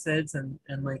organic acids and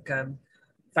like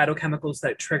phytochemicals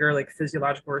that trigger like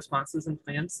physiological responses in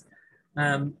plants.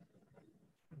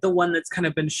 The one that's kind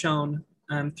of been shown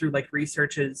through like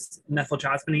research is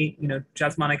methyljasmonate,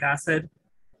 jasmonic acid.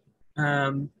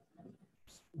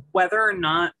 Whether or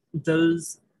not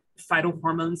those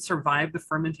phytohormones survive the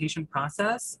fermentation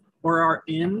process or are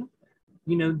in,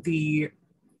 the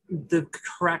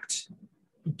correct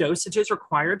dosages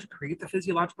required to create the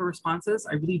physiological responses,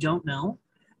 I really don't know.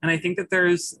 And I think that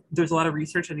there's a lot of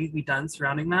research that needs to be done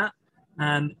surrounding that.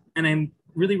 And I'm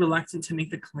really reluctant to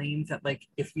make the claim that like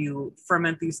if you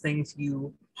ferment these things,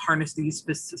 you harness these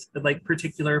specific, like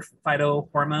particular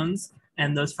phytohormones,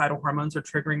 and those phytohormones are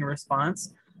triggering a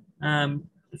response.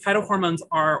 Phytohormones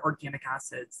are organic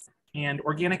acids, and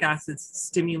organic acids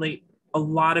stimulate a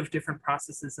lot of different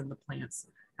processes in the plants.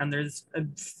 And there's a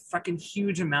fucking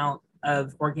huge amount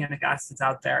of organic acids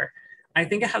out there. I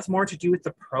think it has more to do with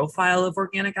the profile of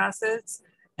organic acids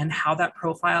and how that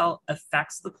profile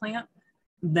affects the plant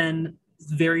than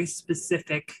very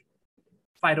specific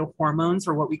phytohormones,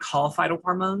 or what we call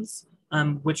phytohormones,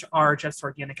 which are just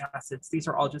organic acids. These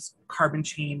are all just carbon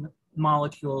chain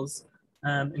molecules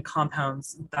and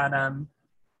compounds that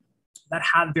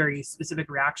have very specific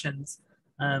reactions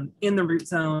in the root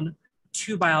zone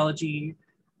to biology,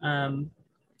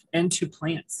 and to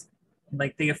plants.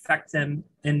 Like they affect them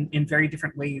in very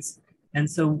different ways. And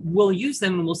so we'll use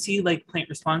them and we'll see like plant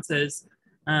responses.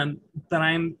 But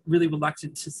I'm really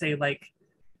reluctant to say like,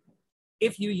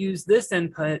 if you use this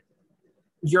input,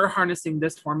 you're harnessing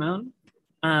this hormone.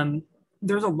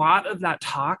 There's a lot of that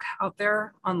talk out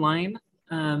there online,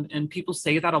 and people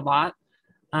say that a lot.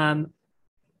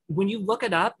 When you look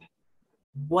it up,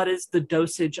 what is the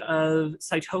dosage of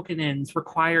cytokinins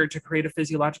required to create a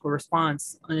physiological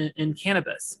response in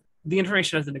cannabis? The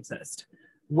information doesn't exist.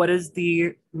 What is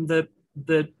the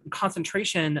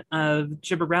concentration of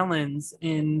gibberellins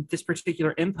in this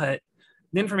particular input?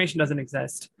 The information doesn't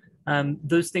exist.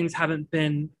 Those things haven't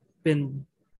been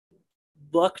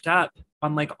looked up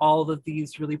on like all of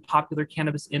these really popular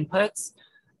cannabis inputs.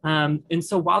 And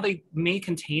so while they may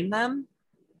contain them,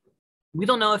 we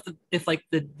don't know if like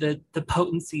the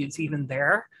potency is even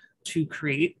there to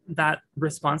create that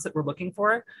response that we're looking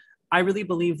for. I really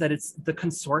believe that it's the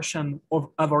consortium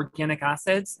of organic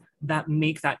acids that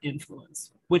make that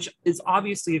influence, which is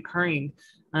obviously occurring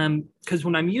because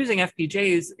when I'm using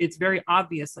FPJs, it's very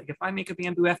obvious. Like if I make a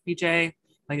bamboo FPJ,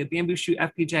 like a bamboo shoot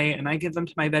FPJ, and I give them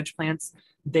to my veg plants,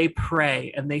 they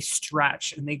pray and they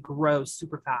stretch and they grow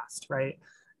super fast, right?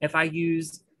 If I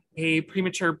use a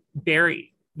premature berry,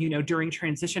 during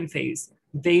transition phase,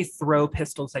 they throw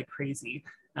pistils like crazy.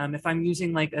 If I'm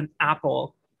using like an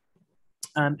apple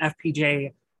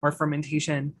FPJ or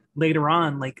fermentation later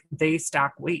on, like they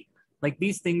stack weight. Like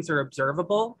these things are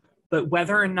observable, but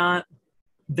whether or not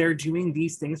they're doing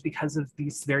these things because of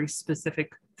these very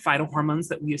specific phytohormones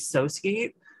that we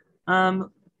associate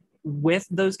with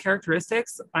those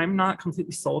characteristics, I'm not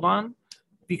completely sold on,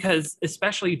 because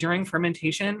especially during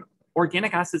fermentation,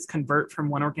 organic acids convert from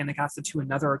one organic acid to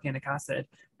another organic acid.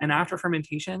 And after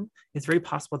fermentation, it's very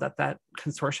possible that that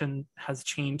consortium has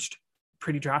changed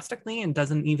pretty drastically and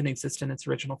doesn't even exist in its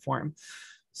original form.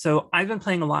 So I've been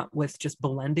playing a lot with just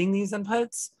blending these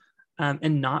inputs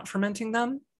and not fermenting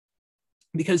them,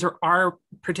 because there are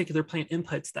particular plant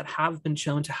inputs that have been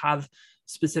shown to have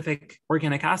specific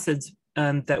organic acids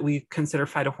that we consider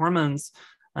phytohormones.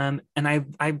 And I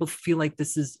feel like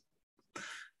this is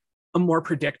a more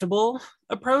predictable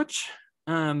approach.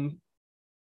 And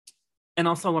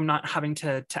also I'm not having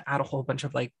to add a whole bunch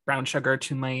of like brown sugar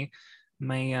to my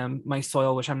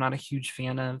soil, which I'm not a huge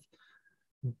fan of.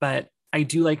 But I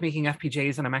do like making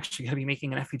FPJs, and I'm actually going to be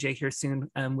making an FPJ here soon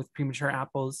with premature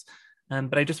apples.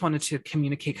 But I just wanted to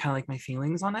communicate kind of like my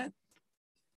feelings on it.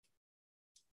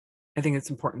 I think it's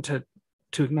important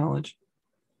to acknowledge.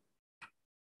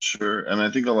 Sure, and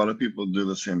I think a lot of people do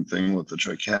the same thing with the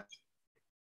trichette.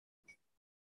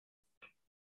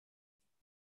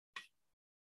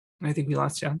 I think we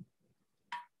lost you.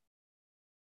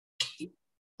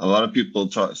 A lot of people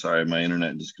talk, sorry, my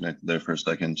internet disconnected there for a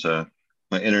second. So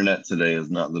my internet today is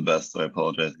not the best, so I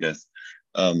apologize, guys.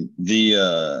 A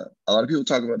lot of people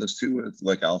talk about this too with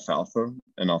like alfalfa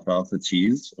and alfalfa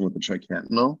teas with the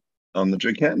tricantanol. The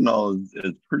tricantanol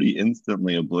is pretty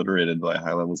instantly obliterated by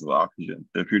high levels of oxygen.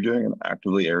 So if you're doing an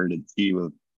actively aerated tea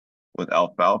with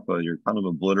alfalfa, you're kind of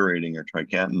obliterating your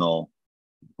tricantanol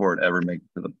before it ever makes it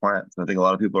to the plant. So I think a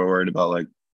lot of people are worried about like,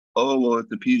 oh, well,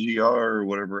 it's a PGR or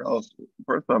whatever else.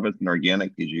 First off, it's an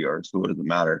organic PGR, so what does it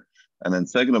matter? And then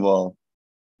second of all,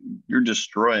 you're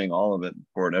destroying all of it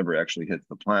before it ever actually hits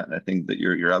the plant. And I think that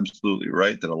you're absolutely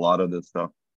right that a lot of this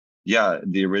stuff, yeah,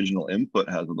 the original input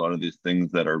has a lot of these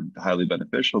things that are highly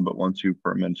beneficial, but once you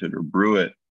ferment it or brew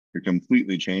it, you're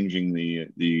completely changing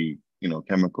the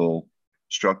chemical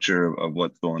structure of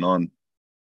what's going on,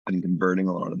 and converting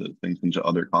a lot of those things into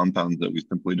other compounds that we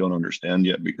simply don't understand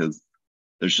yet, because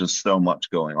there's just so much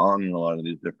going on in a lot of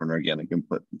these different organic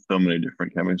inputs and so many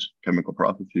different chemical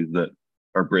processes that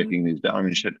are breaking these down. I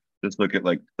mean, shit, just look at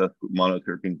like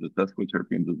monoterpenes and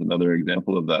sesquiterpenes is another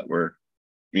example of that, where,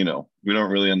 we don't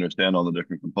really understand all the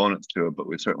different components to it, but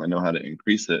we certainly know how to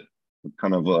increase it. It's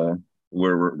kind of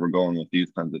where we're going with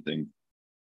these kinds of things.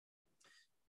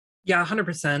 Yeah,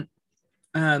 100%.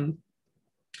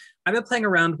 I've been playing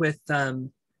around with, so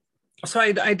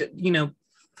I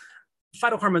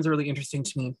phytohormones are really interesting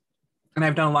to me, and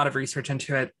I've done a lot of research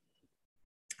into it.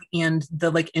 And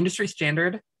the like industry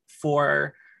standard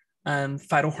for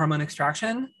phytohormone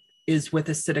extraction is with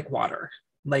acidic water,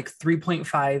 like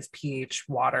 3.5 pH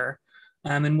water.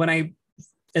 And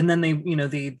then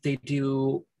they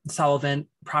do solvent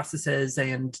processes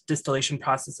and distillation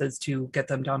processes to get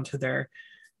them down to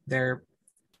their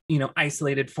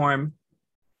isolated form.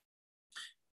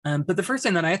 But the first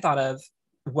thing that I thought of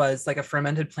was like a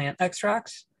fermented plant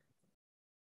extract,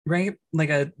 right? Like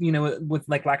with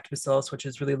like lactobacillus, which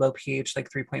is really low pH, like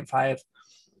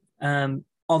 3.5.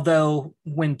 Although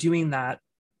when doing that,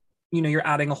 you're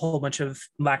adding a whole bunch of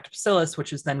lactobacillus,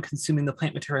 which is then consuming the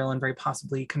plant material and very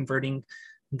possibly converting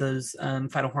those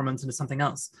phytohormones into something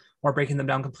else, or breaking them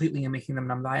down completely and making them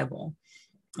non-viable.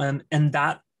 And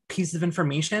that piece of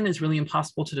information is really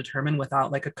impossible to determine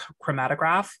without like a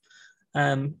chromatograph,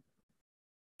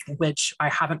 which I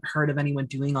haven't heard of anyone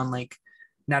doing on like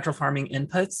natural farming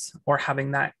inputs or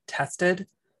having that tested,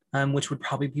 which would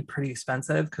probably be pretty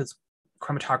expensive because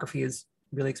chromatography is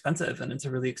really expensive and it's a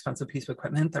really expensive piece of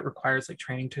equipment that requires like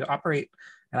training to operate.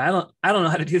 And I don't know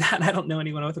how to do that. I don't know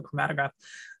anyone with a chromatograph.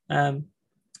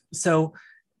 So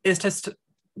it's just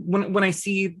when I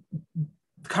see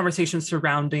conversations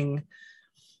surrounding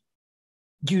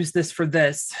use this for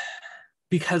this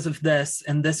because of this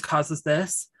and this causes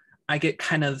this, I get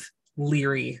kind of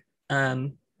leery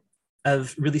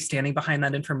of really standing behind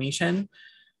that information.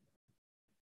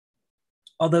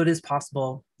 Although it is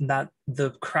possible that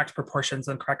the correct proportions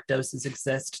and correct doses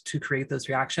exist to create those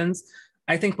reactions,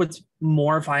 I think what's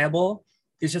more viable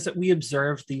is just that we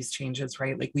observe these changes,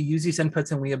 right? Like we use these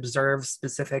inputs and we observe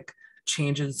specific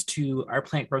changes to our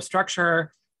plant growth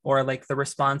structure or like the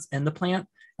response in the plant.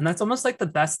 And that's almost like the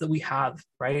best that we have,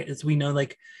 right? Is we know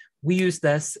like we use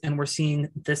this and we're seeing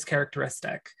this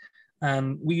characteristic.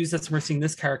 We use this and we're seeing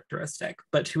this characteristic,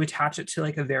 but to attach it to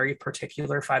like a very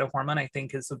particular phytohormone, I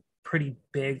think is a pretty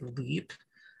big leap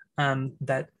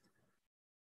that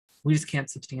we just can't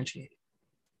substantiate.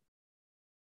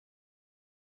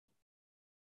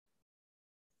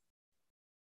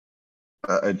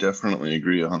 I definitely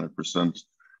agree 100%.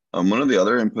 One of the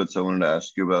other inputs I wanted to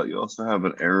ask you about, you also have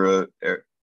an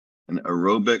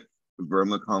aerobic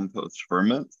vermicompost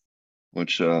ferment,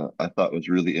 which I thought was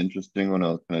really interesting when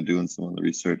I was kind of doing some of the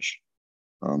research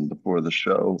before the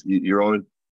show. You're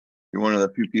one of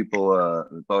the few people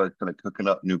that's always kind of cooking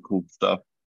up new cool stuff.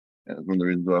 And it's one of the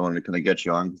reasons why I wanted to kind of get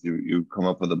you on, because you come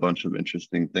up with a bunch of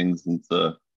interesting things since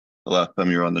the last time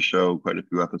you were on the show, quite a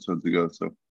few episodes ago.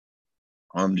 So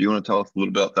do you want to tell us a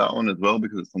little bit about that one as well?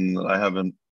 Because it's something that I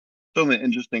haven't, certainly an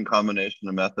interesting combination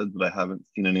of methods that I haven't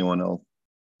seen anyone else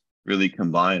really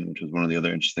combine, which is one of the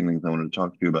other interesting things I wanted to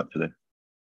talk to you about today.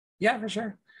 Yeah, for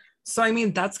sure. So, I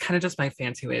mean, that's kind of just my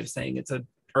fancy way of saying it's a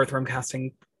earthworm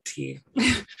casting tea.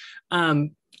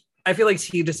 I feel like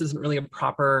tea just isn't really a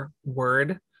proper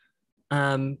word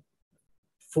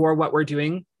for what we're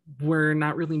doing. We're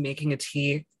not really making a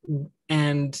tea,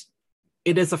 and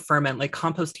it is a ferment. Like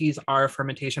compost teas are a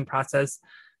fermentation process.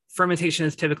 Fermentation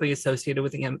is typically associated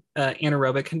with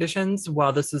anaerobic conditions,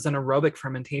 while this is an aerobic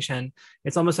fermentation.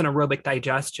 It's almost an aerobic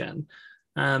digestion.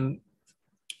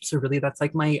 So really that's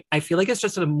like I feel like it's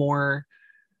just a more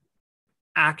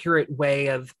accurate way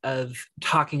of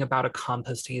talking about a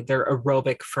compost tea. They're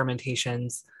aerobic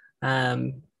fermentations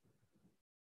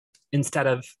instead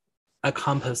of a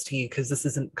compost tea, because this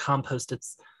isn't compost,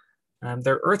 it's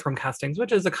they're earthworm castings,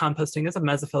 which is a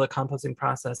mesophilic composting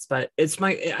process, but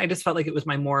I just felt like it was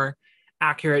my more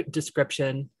accurate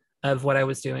description of what I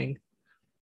was doing.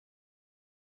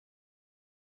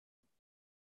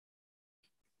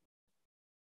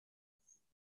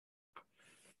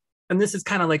 And this is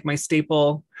kind of like my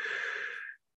staple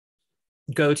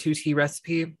go-to tea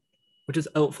recipe, which is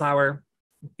oat flour,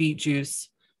 beet juice,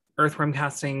 earthworm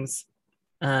castings,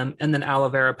 and then aloe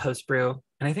vera post brew.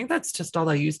 And I think that's just all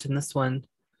I used in this one.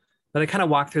 But I kind of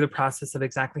walk through the process of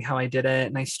exactly how I did it,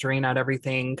 and I strain out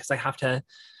everything because I have to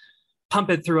pump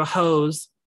it through a hose.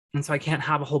 And so I can't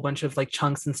have a whole bunch of like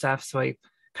chunks and stuff. So I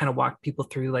kind of walk people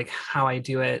through like how I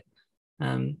do it,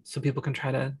 so people can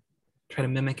try to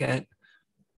mimic it.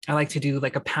 I like to do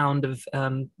like a pound of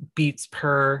beets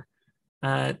per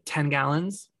 10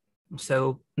 gallons.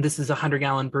 So this is a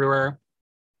 100-gallon brewer.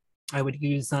 I would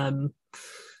use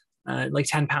like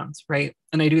 10 pounds, right?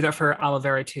 And I do that for aloe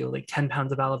vera too, like 10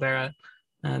 pounds of aloe vera.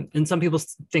 And some people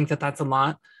think that that's a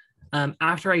lot.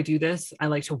 After I do this, I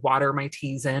like to water my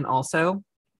teas in also.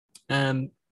 So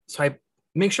I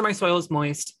make sure my soil is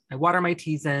moist. I water my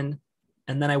teas in,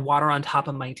 and then I water on top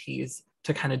of my teas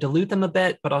to kind of dilute them a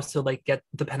bit, but also like get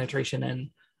the penetration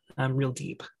in real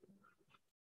deep.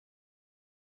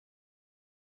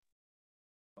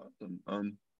 Awesome.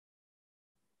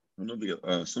 I know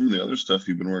some of the other stuff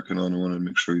you've been working on, I want to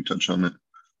make sure you touch on it,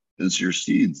 is your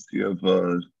seeds. You have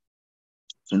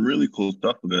some really cool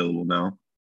stuff available now,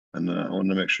 and I want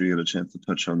to make sure you get a chance to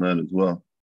touch on that as well.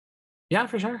 Yeah,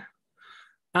 for sure.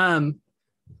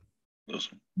 Let's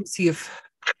see if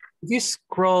you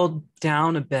scroll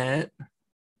down a bit.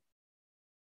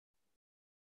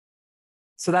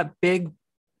 So that big,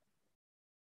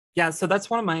 yeah, so that's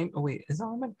one of mine. Oh wait, is that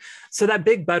one of mine? So that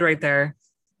big bud right there,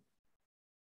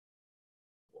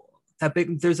 that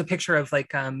big, there's a picture of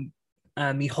like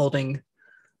me holding,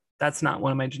 that's not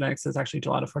one of my genetics, it's actually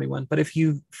gelato 41. But if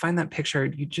you find that picture,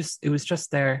 it was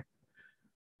just there.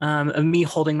 Of me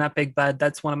holding that big bud,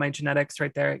 that's one of my genetics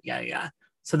right there. Yeah.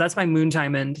 So that's my moon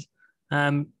diamond.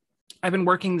 I've been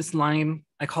working this line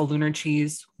I call Lunar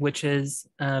Cheese, which is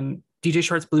DJ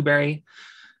Short's Blueberry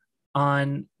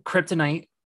on Kryptonite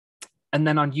and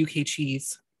then on UK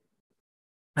Cheese.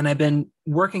 And I've been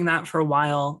working that for a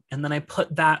while. And then I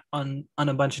put that on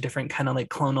a bunch of different kind of like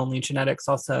clone only genetics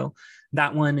also.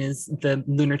 That one is the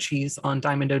Lunar Cheese on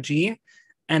Diamond OG.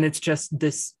 And it's just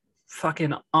this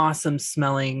fucking awesome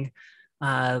smelling,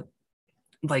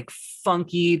 like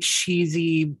funky,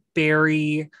 cheesy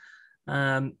berry.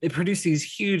 It produces these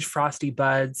huge frosty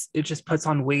buds. It just puts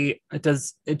on weight.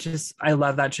 I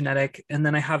love that genetic. And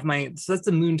then I have so that's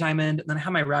the moon diamond. And then I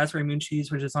have my raspberry moon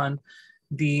cheese, which is on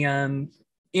the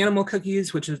animal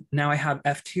cookies, which is now I have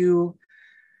F2.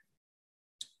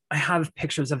 I have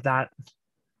pictures of that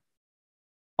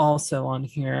also on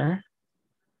here.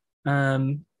 I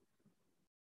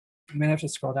might have to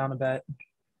scroll down a bit.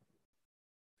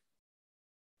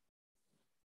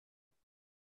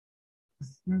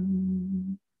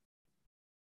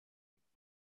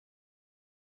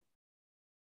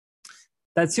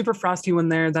 That super frosty one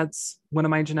there, that's one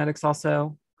of my genetics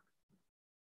also.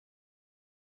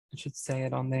 I should say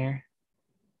it on there.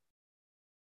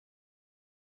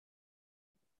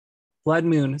 Blood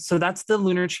Moon. So that's the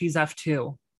Lunar Cheese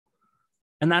F2.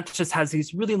 And that just has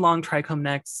these really long trichome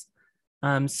necks,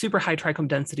 super high trichome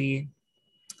density,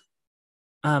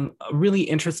 a really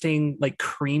interesting, like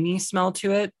creamy smell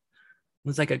to it. It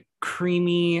was like a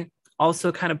creamy,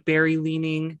 also kind of berry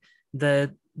leaning.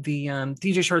 The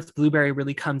DJ Short's Blueberry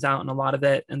really comes out in a lot of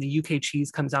it, and the UK Cheese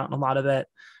comes out in a lot of it.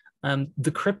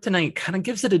 The Kryptonite kind of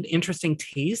gives it an interesting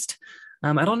taste.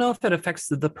 I don't know if it affects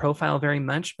the profile very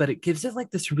much, but it gives it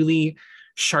like this really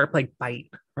sharp like bite,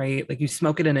 right? Like you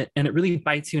smoke it in it and it really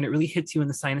bites you and it really hits you in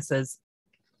the sinuses,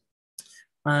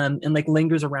 and like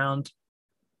lingers around.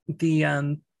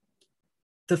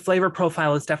 The flavor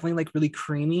profile is definitely like really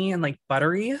creamy and like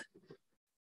buttery,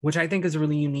 which I think is a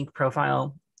really unique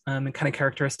profile, and kind of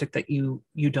characteristic that you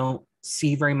don't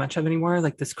see very much of anymore.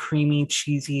 Like this creamy,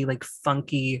 cheesy, like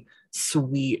funky,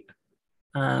 sweet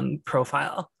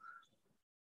profile.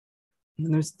 And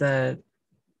then there's the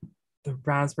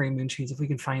raspberry moon cheese, if we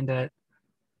can find it.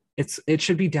 It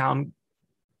should be down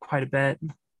quite a bit.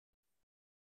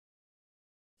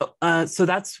 So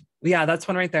that's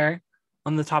one right there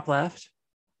on the top left.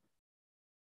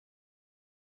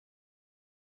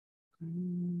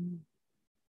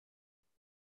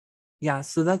 Yeah,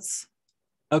 so that's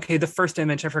okay. The first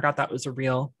image, I forgot that was a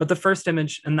reel, but the first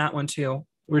image and that one too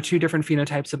were two different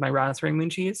phenotypes of my raspberry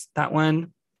moon cheese. That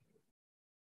one,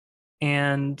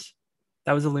 and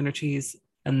that was a lunar cheese,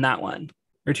 and that one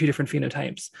are two different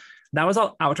phenotypes. That was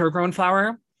all outdoor grown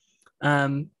flower,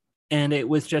 and it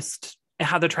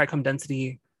had the trichome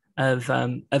density of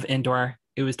indoor.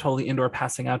 It was totally indoor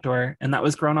passing outdoor, and that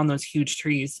was grown on those huge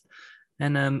trees.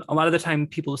 And a lot of the time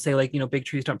people say like, big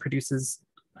trees don't produce as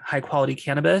high quality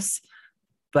cannabis,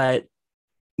 but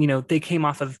they came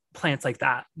off of plants like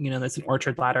that. That's an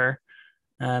orchard ladder.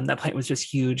 That plant was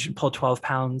just huge, pulled 12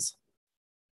 pounds.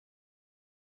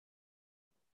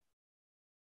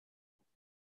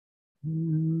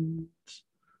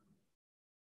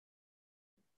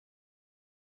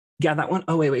 Yeah, that one.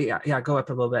 Oh, wait. Yeah, go up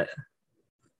a little bit.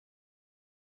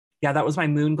 Yeah, that was my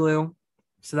moon glue.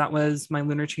 So that was my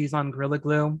lunar cheese on Gorilla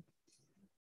Glue.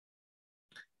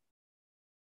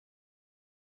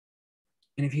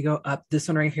 And if you go up, this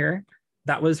one right here,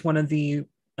 that was one of the,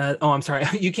 I'm sorry,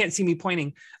 you can't see me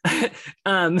pointing. The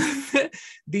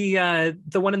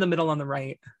one in the middle on the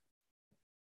right.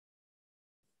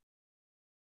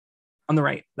 On the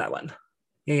right, that one.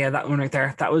 Yeah, that one right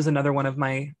there. That was another one of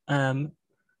my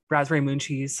raspberry moon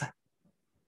cheese,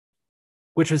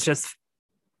 which was just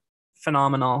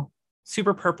phenomenal.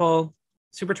 Super purple,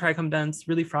 super trichome dense,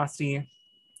 really frosty,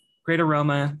 great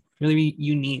aroma, really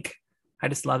unique. I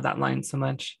just love that line so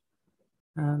much.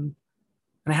 And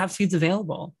I have seeds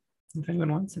available. If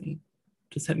anyone wants any,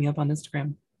 just hit me up on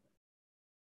Instagram.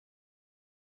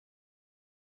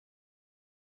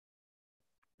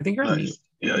 I think you're on mute.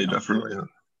 Yeah, you definitely are.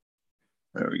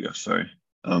 There we go. Sorry.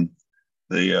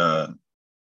 They have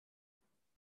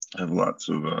lots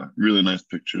of really nice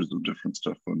pictures of different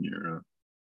stuff on your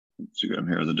Instagram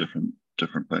here, the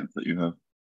different plants that you have.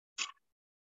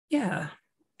 Yeah,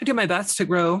 I do my best to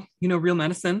grow, real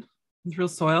medicine with real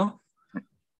soil.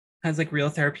 Has like real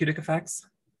therapeutic effects.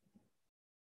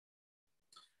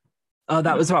 Oh,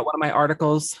 that was about one of my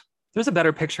articles. There's a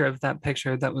better picture of that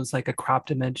picture that was like a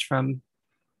cropped image from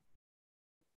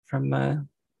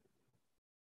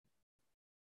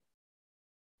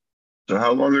So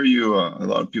how long are you, a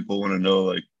lot of people want to know,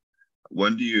 like,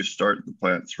 when do you start the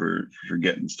plants for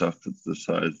getting stuff that's this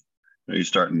size? Are you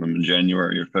starting them in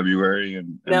January or February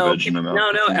and no, vegging them out no,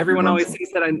 for no. 2, 3 Everyone always months?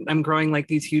 thinks that I'm growing like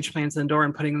these huge plants indoor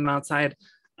and putting them outside.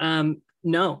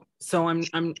 No, so I'm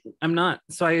not.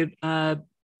 So I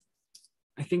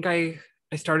think I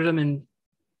started them in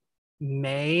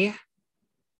May. I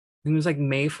think it was like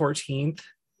May 14th.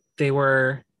 They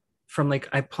were from like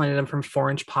I planted them from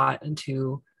 4-inch pot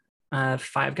into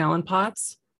 5-gallon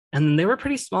pots, and then they were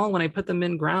pretty small when I put them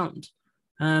in ground.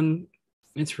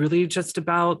 It's really just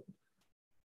about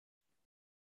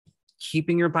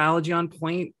keeping your biology on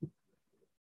point,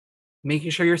 making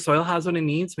sure your soil has what it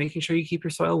needs, making sure you keep your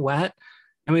soil wet.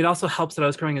 I mean, it also helps that I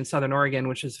was growing in Southern Oregon,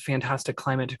 which is a fantastic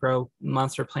climate to grow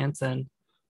monster plants in.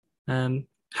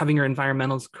 Having your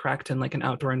environmentals correct in like an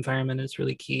outdoor environment is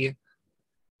really key.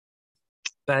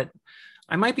 But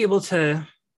I might be able to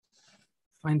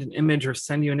find an image or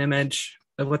send you an image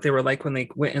of what they were like when they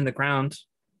went in the ground.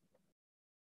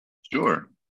 Sure.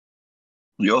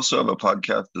 You also have a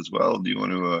podcast as well. Do you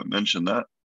want to mention that?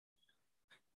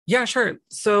 Yeah, sure.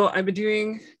 So I've been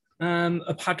doing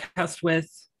a podcast with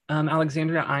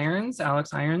Alexandria Irons,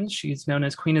 Alex Irons. She's known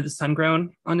as Queen of the Sun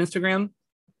Grown on Instagram.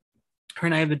 Her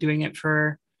and I have been doing it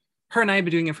for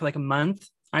like a month.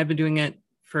 I've been doing it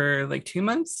for like 2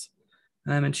 months.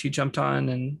 And she jumped on,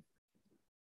 and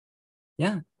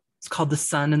yeah, it's called The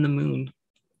Sun and the Moon.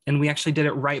 And we actually did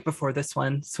it right before this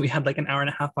one. So we had like an hour and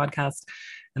a half podcast,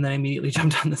 and then I immediately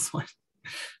jumped on this one.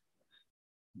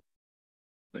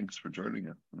 Thanks for joining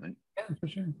us tonight. Yeah, for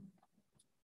sure. I'm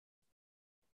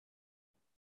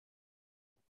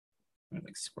gonna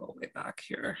like scroll way back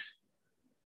here.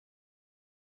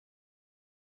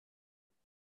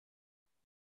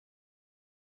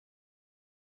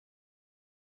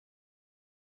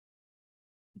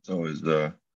 It's always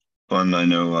fun. I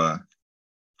know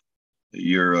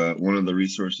you're one of the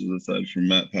resources aside from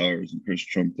Matt Powers and Chris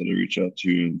Trump that I reach out to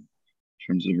in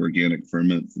terms of organic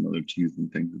ferments and other teas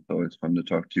and things. It's always fun to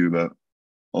talk to you about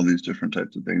all these different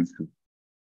types of things because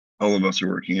all of us are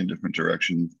working in different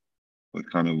directions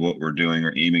with kind of what we're doing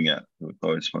or aiming at. So it's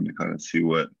always fun to kind of see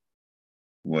what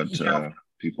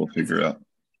people figure out.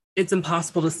 It's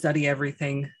impossible to study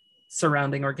everything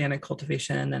surrounding organic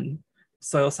cultivation and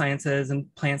soil sciences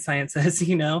and plant sciences,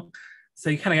 you know?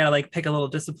 So you kind of got to like pick a little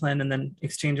discipline and then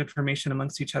exchange information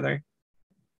amongst each other.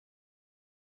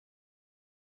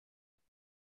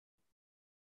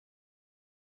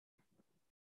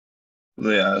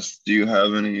 They asked, do you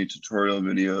have any tutorial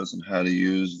videos on how to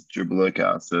use gibberellic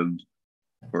acid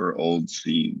for old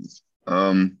seeds?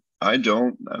 I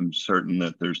don't. I'm certain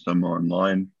that there's some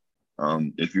online.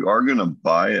 If you are going to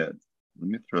buy it, let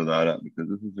me throw that out because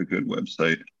this is a good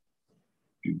website.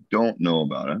 If you don't know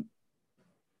about it,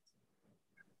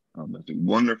 there's a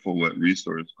wonderful web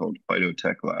resource called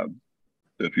Phytotech Lab.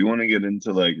 So if you want to get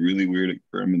into like really weird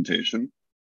experimentation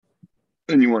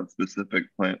and you want specific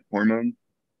plant hormones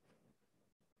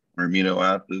or amino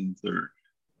acids or,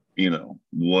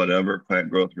 whatever,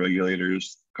 plant growth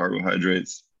regulators,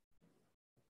 carbohydrates,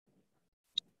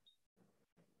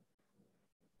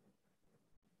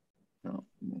 oh,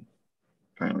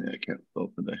 apparently I can't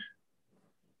spell today.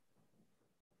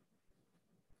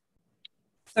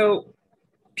 So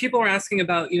people were asking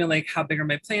about, like how big are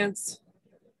my plants?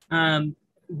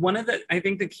 One of the, I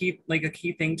think a key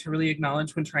thing to really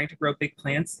acknowledge when trying to grow big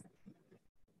plants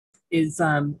is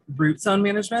root zone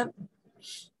management.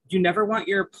 You never want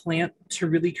your plant to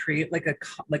really create like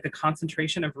a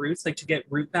concentration of roots, like to get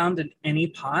root bound in any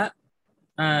pot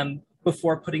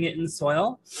before putting it in the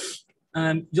soil.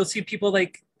 You'll see people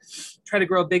like try to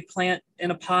grow a big plant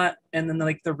in a pot, and then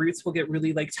like the roots will get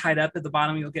really like tied up at the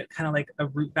bottom. You'll get kind of like a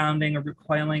root bounding, a root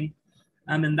coiling,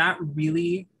 and that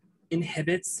really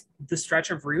inhibits the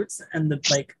stretch of roots and the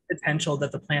like potential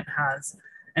that the plant has.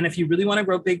 And if you really want to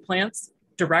grow big plants,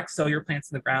 direct sow your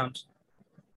plants in the ground.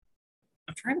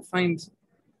 I'm trying to find this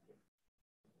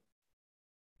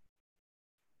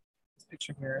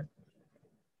picture here.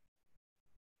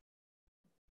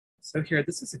 So here,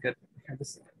 this is a good. Here,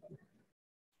 this is a good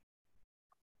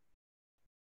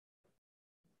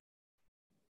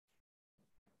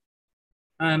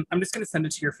one. I'm just going to send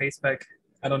it to your Facebook.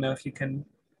 I don't know if you can.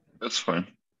 That's fine.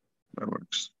 That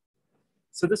works.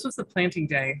 So this was the planting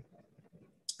day,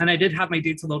 and I did have my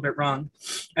dates a little bit wrong.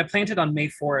 I planted on May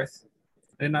 4th.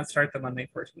 I did not start them on May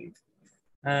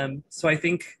 14th. So I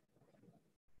think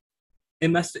it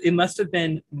must have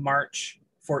been March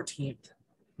 14th,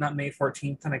 not May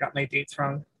 14th, and I got my dates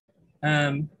wrong.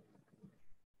 So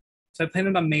I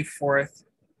planted on May 4th,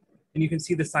 and you can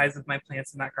see the size of my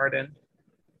plants in that garden.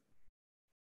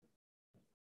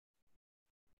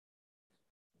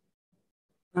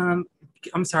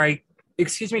 I'm sorry.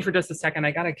 Excuse me for just a second.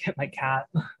 I gotta get my cat.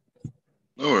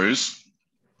 No worries.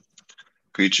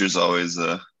 Creatures always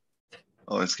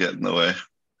get in the way.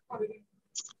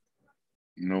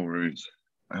 No worries.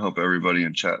 I hope everybody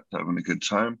in chat's having a good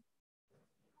time.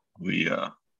 We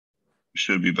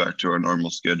should be back to our normal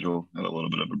schedule. Had a little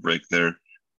bit of a break there.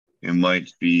 It might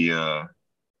be off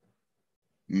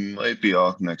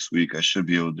next week. I should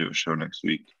be able to do a show next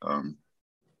week. And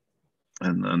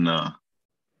then I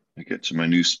get to my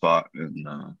new spot in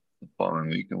the following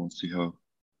week, and we'll see how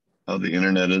the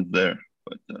internet is there.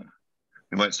 But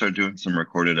we might start doing some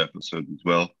recorded episodes as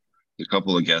well. There's a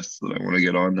couple of guests that I want to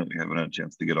get on that we haven't had a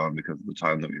chance to get on because of the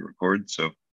time that we record.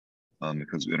 So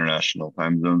because of international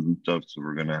time zones and stuff. So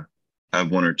we're gonna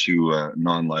have one or two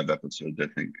non-live episodes, I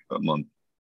think, a month,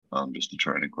 just to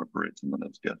try and incorporate some of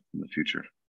those guests in the future.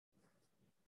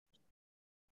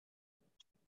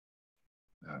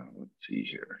 Let's see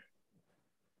here.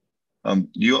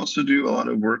 You also do a lot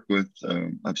of work with,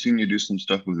 I've seen you do some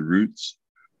stuff with roots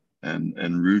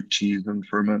and root teas and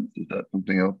ferments. Is that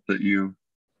something else that you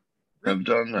have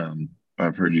done?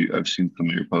 I've seen some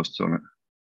of your posts on it.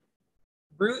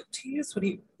 Root teas? What do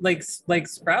you like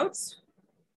sprouts?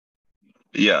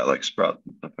 Yeah, like sprouts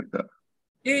and stuff like that.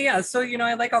 Yeah. So,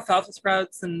 I like alfalfa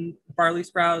sprouts and barley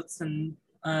sprouts and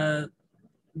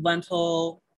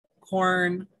lentil,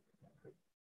 corn.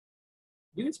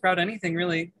 You can sprout anything,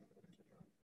 really.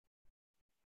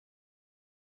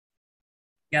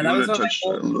 Yeah, that was one of my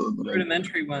old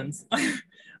rudimentary ones. I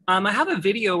have a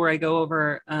video where I go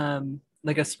over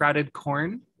like a sprouted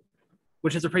corn,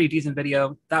 which is a pretty decent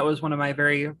video. That was one of my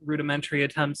very rudimentary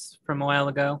attempts from a while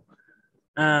ago.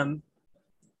 But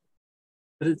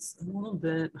it's a little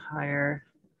bit higher.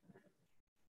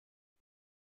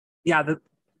 Yeah,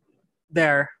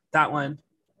 that one.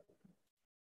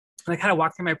 And I kind of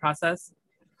walk through my process.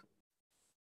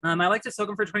 I like to soak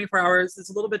them for 24 hours. It's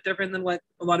a little bit different than what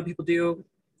a lot of people do.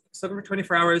 Soak them for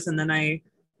 24 hours, and then I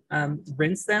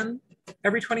rinse them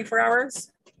every 24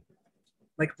 hours,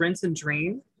 like rinse and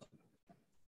drain.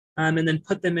 And then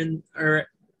put them in, or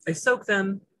I soak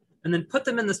them and then put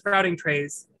them in the sprouting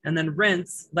trays and then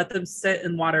rinse, let them sit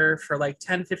in water for like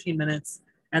 10, 15 minutes,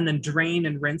 and then drain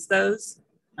and rinse those.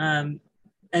 And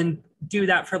do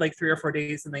that for like 3 or 4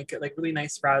 days, and they get like really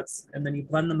nice sprouts. And then you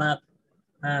blend them up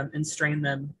and strain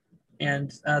them.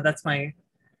 And that's my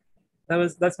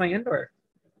indoor.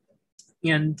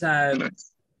 And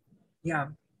yeah,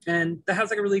 and that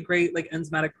has like a really great like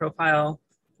enzymatic profile.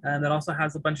 That also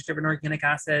has a bunch of different organic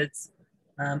acids.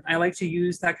 I like to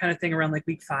use that kind of thing around like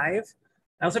week 5.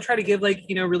 I also try to give like,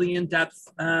 really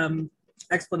in-depth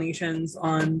explanations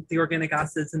on the organic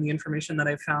acids and the information that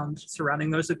I've found surrounding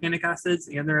those organic acids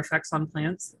and their effects on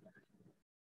plants.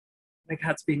 My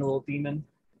cat's being a little demon.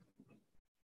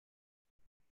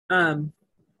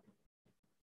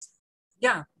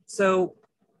 Yeah, so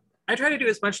I try to do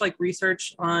as much like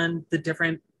research on the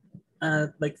different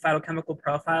like phytochemical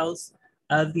profiles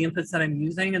of the inputs that I'm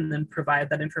using, and then provide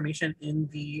that information in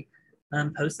the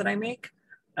posts that I make.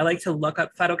 I like to look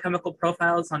up phytochemical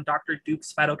profiles on Dr.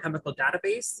 Duke's phytochemical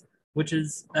database, which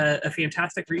is a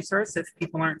fantastic resource if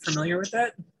people aren't familiar with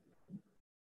it.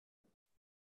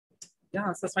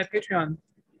 Yeah, so that's my Patreon.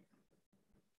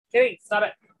 Kitty, stop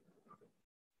it.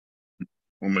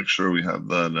 We'll make sure we have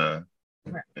that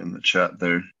in the chat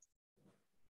there.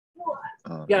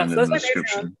 Yeah, so that's my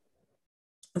Patreon.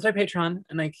 That's my Patreon,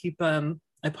 and I keep I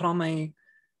put all my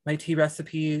tea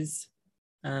recipes,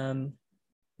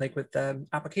 like with the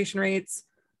application rates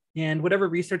and whatever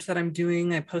research that I'm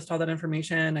doing. I post all that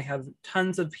information. I have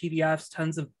tons of PDFs,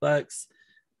 tons of books.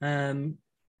 I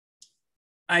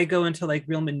go into like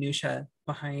real minutia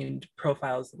behind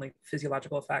profiles and like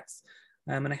physiological effects,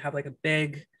 and I have like a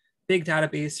big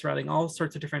database surrounding all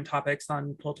sorts of different topics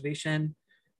on cultivation.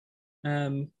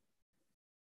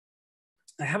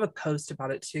 I have a post about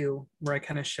it too, where I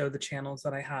kind of show the channels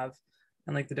that I have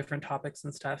and like the different topics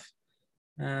and stuff.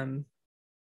 But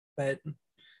I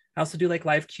also do like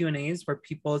live Q&As where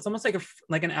people, it's almost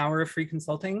like an hour of free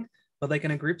consulting, but like in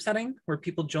a group setting where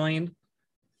people join.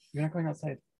 You're not going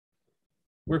outside.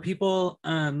 Where people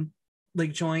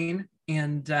like join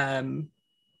and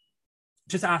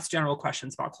just ask general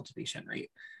questions about cultivation,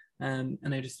 right? And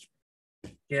I just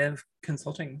give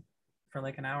consulting for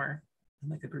like an hour in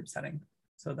like a group setting.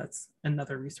 So that's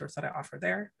another resource that I offer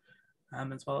there,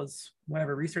 as well as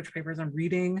whatever research papers I'm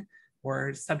reading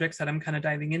or subjects that I'm kind of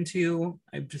diving into.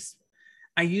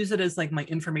 I use it as like my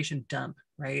information dump,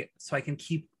 right? So I can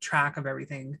keep track of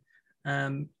everything,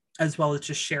 as well as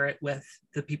just share it with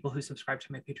the people who subscribe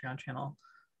to my Patreon channel.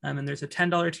 And there's a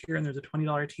 $10 tier and there's a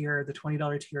 $20 tier. The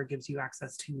 $20 tier gives you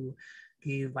access to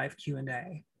the live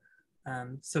Q&A.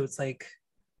 So it's like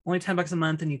only $10 a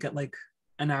month and you get like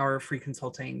an hour of free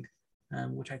consulting,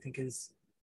 which I think is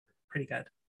pretty good.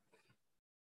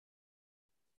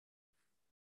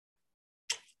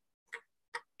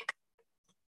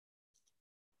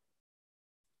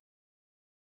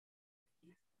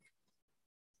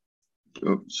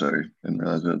 Oh, sorry, didn't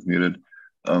realize I was muted.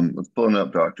 Let's pulling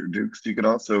up Dr. Dukes. You can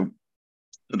also,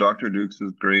 the Dr. Dukes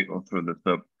is great. I'll throw this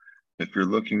up. If you're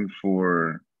looking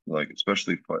for like,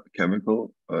 especially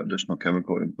chemical, additional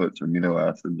chemical inputs, amino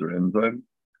acids or enzymes,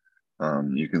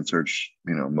 you can search,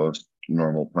 most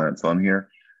normal plants on here.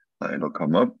 It'll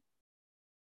come up.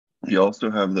 You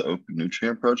also have the Open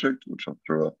Nutrient Project, which I'll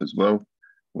throw up as well,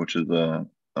 which is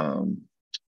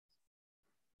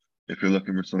if you're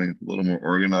looking for something that's a little more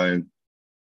organized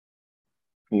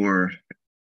for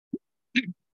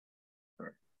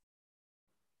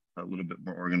a little bit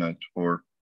more organized for,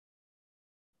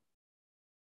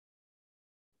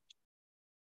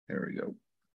 there we go,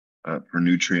 for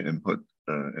nutrient input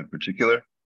in particular.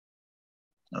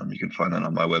 You can find that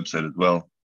on my website as well.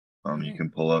 You can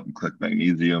pull up and click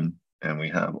magnesium, and we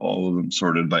have all of them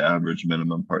sorted by average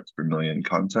minimum parts per million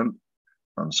content,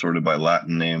 sorted by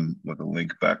Latin name with a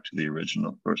link back to the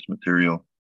original source material.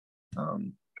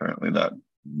 Apparently that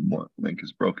link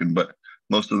is broken, but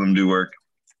most of them do work.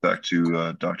 Back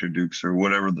to Dr. Dukes or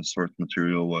whatever the source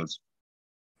material was.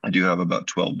 I do have about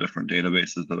 12 different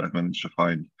databases that I've managed to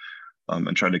find,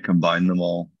 and try to combine them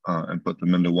all and put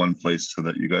them into one place so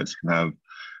that you guys can have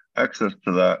access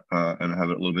to that and have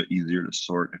it a little bit easier to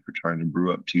sort if you're trying to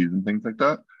brew up teas and things like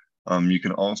that. You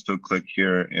can also click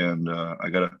here, and I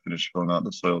got to finish filling out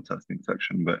the soil testing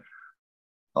section, but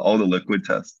all the liquid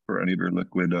tests for any of your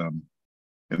liquid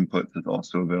inputs is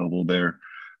also available there.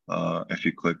 If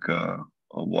you click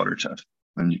a water test,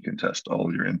 then you can test all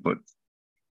of your inputs.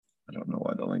 I don't know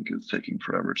why the link is taking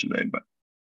forever today, but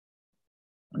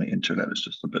the internet is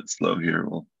just a bit slow here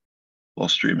while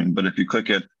streaming. But if you click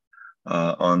it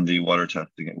on the water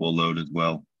testing, it will load as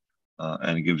well.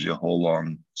 And it gives you a whole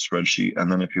long spreadsheet. And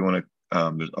then if you want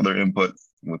to, there's other inputs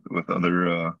with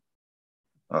other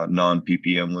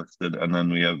non-ppm listed. And then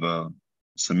we have a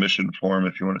submission form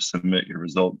if you want to submit your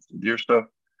results with your stuff.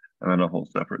 And then a whole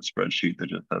separate spreadsheet that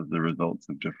just has the results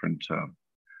of different,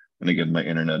 and again, my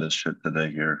internet is shit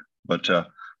today here. But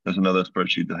there's another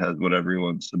spreadsheet that has what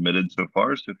everyone's submitted so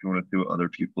far. So if you want to see what other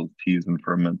people's teas and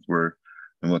ferments were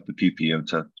and what the ppm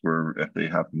tests were, if they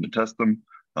happen to test them,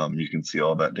 you can see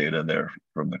all that data there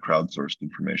from the crowdsourced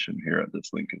information here at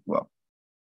this link as well,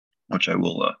 which I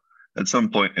will at some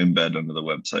point embed under the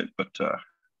website, but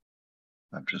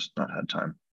I've just not had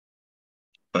time.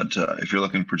 But if you're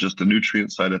looking for just the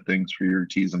nutrient side of things for your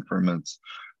teas and ferments,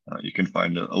 you can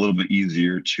find it a little bit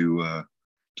easier to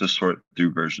sort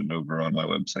through version over on my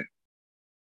website.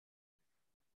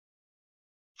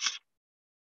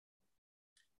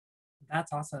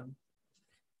 That's awesome.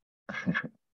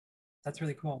 That's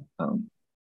really cool.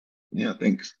 Yeah,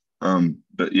 thanks.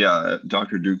 But yeah,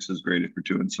 Dr. Dukes is great if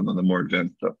you're doing some of the more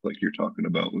advanced stuff like you're talking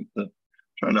about with the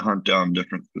trying to hunt down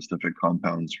different specific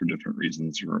compounds for different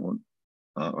reasons or one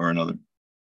or another.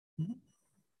 Mm-hmm.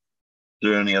 Is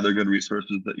there any other good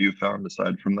resources that you found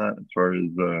aside from that as far as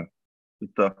the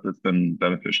stuff that's been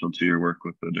beneficial to your work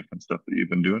with the different stuff that you've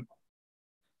been doing?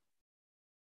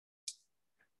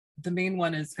 The main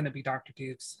one is going to be Dr.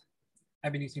 Dukes.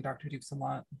 I've been using Dr. Dukes a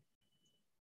lot.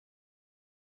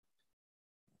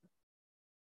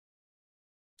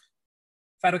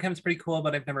 Phytochem's pretty cool,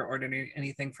 but I've never ordered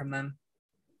anything from them.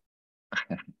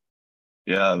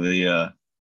 Yeah, the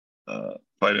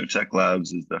Phytotech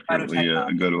Labs is definitely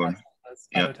a good one.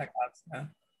 Phytotech Labs, yeah.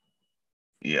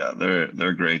 Yeah,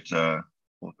 they're great.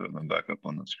 We'll put them back up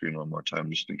on the screen one more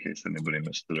time just in case anybody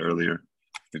missed it earlier.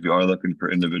 If you are looking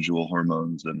for individual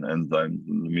hormones and enzymes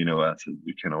and amino acids,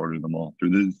 you can order them all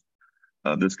through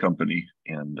this company,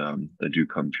 and they do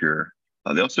come pure.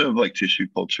 They also have like tissue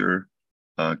culture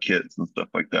kits and stuff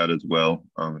like that as well.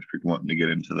 If you're wanting to get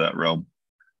into that realm,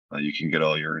 you can get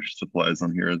all your supplies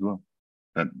on here as well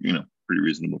at pretty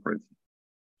reasonable prices.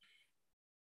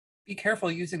 Be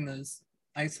careful using those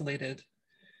isolated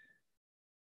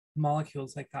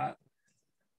molecules like that.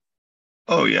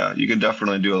 Oh yeah, you can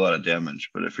definitely do a lot of damage,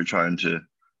 but if you're trying to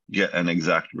get an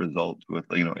exact result with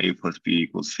A plus B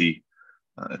equals C,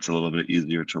 it's a little bit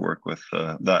easier to work with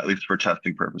that, at least for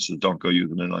testing purposes. Don't go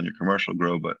using it on your commercial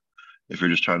grow, but if you're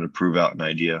just trying to prove out an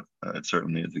idea, it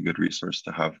certainly is a good resource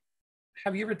to have.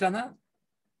 Have you ever done that?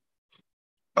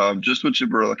 Just with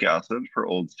gibberellic acid for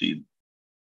old seed.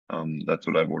 That's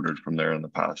what I've ordered from there in the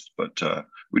past. But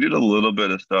we did a little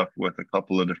bit of stuff with a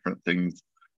couple of different things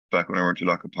back when I worked at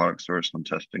Aquaponic Source and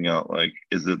testing out like,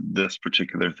 is it this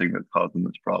particular thing that's causing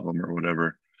this problem or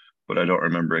whatever? But I don't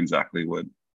remember exactly what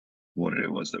it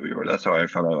was that we ordered. That's how I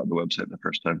found out on the website the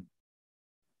first time.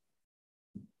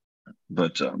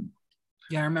 But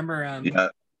Yeah, I remember yeah,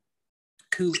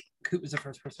 Coot was the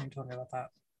first person who told me about that.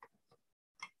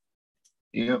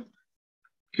 yeah.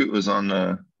 Coot was on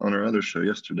our other show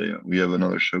yesterday. We have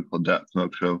another show called Dat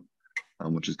Smoke Show,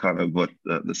 which is kind of what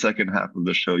the second half of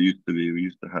the show used to be. We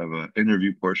used to have an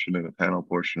interview portion and a panel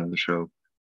portion of the show,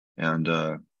 and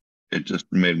it just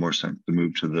made more sense to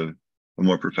move to the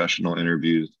more professional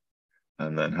interviews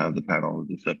and then have the panel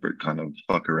as a separate kind of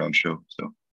fuck around show.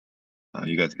 So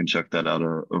you guys can check that out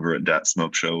over at Dat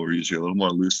Smoke Show. We're usually a little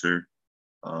more looser.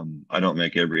 I don't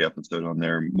make every episode on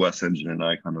there. Wes Engine and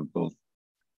I kind of both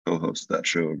co-host that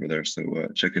show over there. So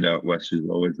check it out. Wes is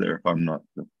always there if I'm not.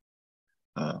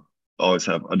 So, always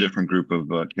have a different group of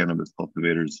cannabis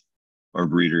cultivators or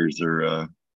breeders or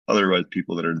otherwise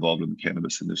people that are involved in the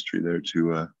cannabis industry there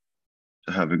to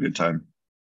have a good time.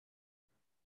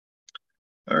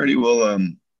 Alrighty, well,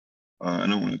 I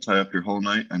don't want to tie up your whole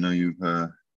night. I know you've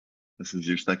this is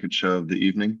your second show of the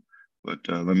evening, but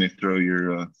let me throw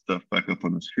your stuff back up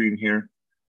on the screen here.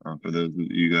 For those of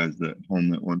you guys at home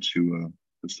that want to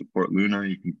support Luna,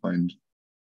 you can find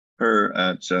her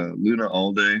at Luna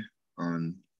All Day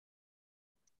on,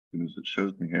 as it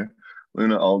shows me here,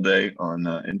 Luna All Day on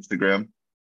Instagram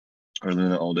or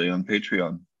Luna All Day on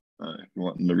Patreon. If you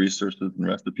want the resources and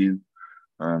recipes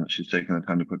she's taken the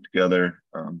time to put together,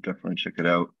 definitely check it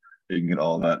out. You can get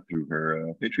all that through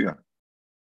her Patreon.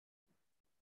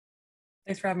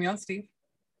 Thanks for having me on, Steve.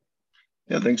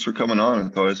 Yeah, thanks for coming on.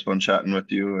 It's always fun chatting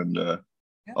with you and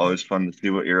always fun to see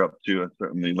what you're up to. I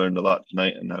certainly learned a lot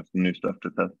tonight and have some new stuff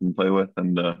to test and play with,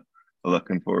 and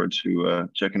looking forward to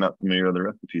checking out some of your other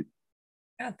recipes.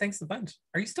 Yeah, thanks a bunch.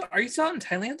 Are you still out in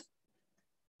Thailand?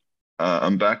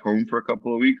 I'm back home for a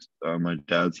couple of weeks. My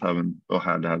dad's had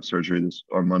to have surgery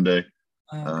on Monday,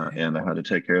 and I had to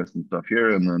take care of some stuff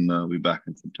here, and then we'll be back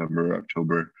in September or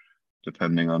October,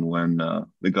 depending on when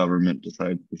the government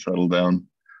decides to settle down.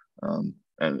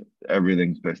 And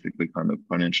everything's basically kind of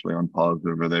financially on pause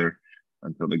over there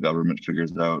until the government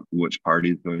figures out which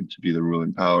party is going to be the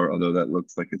ruling power. Although that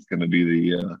looks like it's going to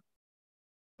be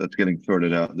that's getting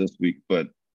sorted out this week, but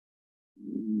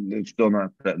it's still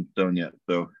not set in stone yet.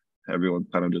 So everyone's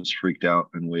kind of just freaked out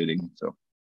and waiting. So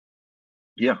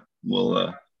yeah,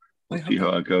 we'll see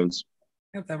how it goes.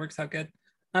 I hope that works out good.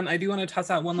 I do want to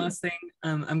toss out one last thing.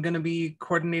 I'm going to be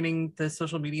coordinating the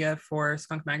social media for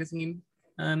Skunk Magazine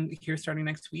here starting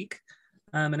next week.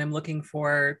 And I'm looking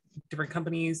for different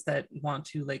companies that want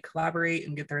to like collaborate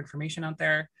and get their information out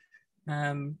there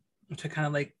to kind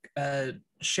of like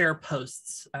share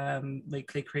posts.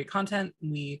 Like they create content.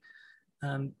 We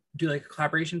do like a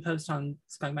collaboration post on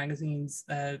Skunk Magazine's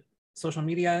social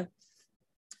media.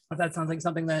 If that sounds like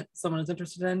something that someone is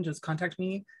interested in, just contact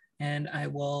me and I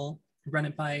will run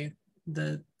it by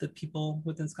the people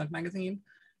within Skunk Magazine.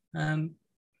 And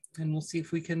we'll see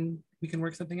if we can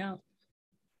work something out.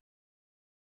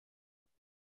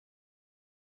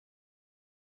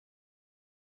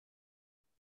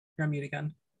 You're on mute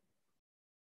again.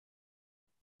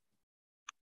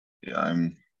 Yeah,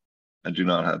 I do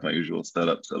not have my usual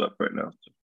setup set up right now.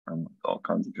 So I'm all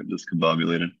kinds of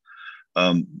discombobulated.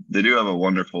 They do have a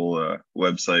wonderful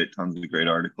website, tons of great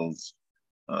articles,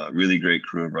 really great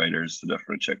crew of writers, so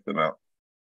definitely check them out.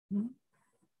 Mm-hmm.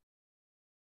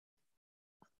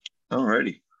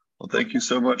 Alrighty. Well, thank you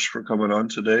so much for coming on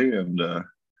today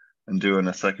and doing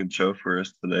a second show for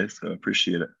us today. So I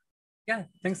appreciate it. Yeah,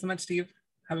 thanks so much, Steve.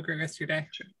 Have a great rest of your day.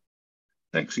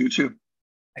 Thanks, you too.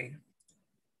 Bye.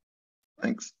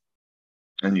 Thanks.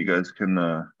 And you guys can,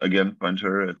 again, find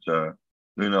her at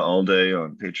Luna All Day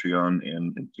on Patreon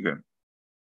and Instagram.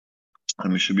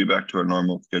 And we should be back to our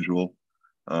normal schedule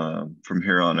from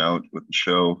here on out with the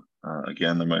show.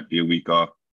 Again, there might be a week off,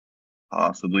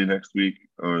 possibly next week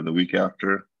or the week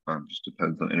after. Just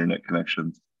depends on internet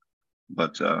connections.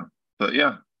 But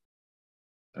yeah,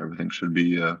 everything should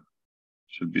be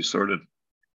sorted.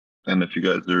 And if you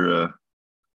guys are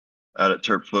at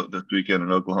Turp Float this weekend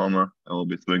in Oklahoma, I will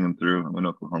be swinging through. I'm in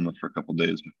Oklahoma for a couple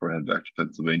days before I head back to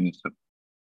Pennsylvania.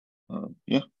 So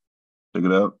yeah, check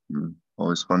it out.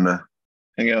 Always fun to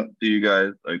hang out, see you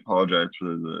guys. I apologize for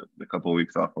the couple of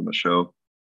weeks off on the show.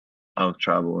 I was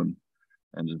traveling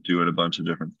and just doing a bunch of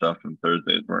different stuff, and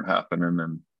Thursdays weren't happening.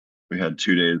 And we had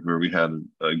 2 days where we had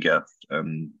a guest,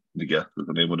 and the guest was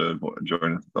unable to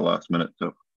join us at the last minute.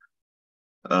 So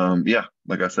Yeah,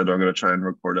 like I said, I'm going to try and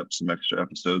record up some extra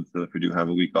episodes. So if we do have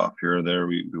a week off here or there,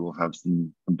 we will have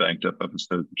some banked up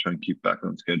episodes to try and keep back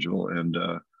on schedule. And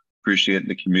appreciate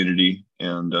the community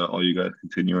and all you guys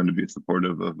continuing to be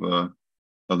supportive of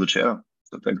the channel.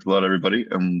 So thanks a lot, everybody.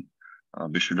 And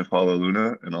be sure to follow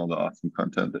Luna and all the awesome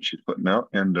content that she's putting out.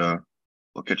 And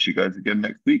we'll catch you guys again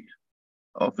next week.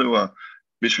 Also,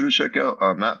 be sure to check out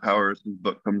Matt Powers. His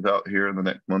book comes out here in the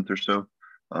next month or so.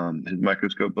 His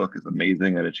microscope book is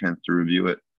amazing. I had a chance to review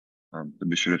it. So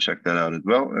be sure to check that out as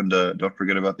well. And don't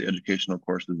forget about the educational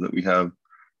courses that we have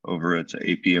over at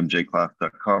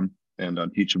apmjclass.com and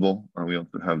on Teachable. We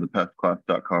also have the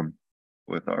pestclass.com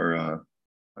with our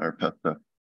pet stuff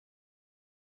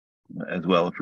as well.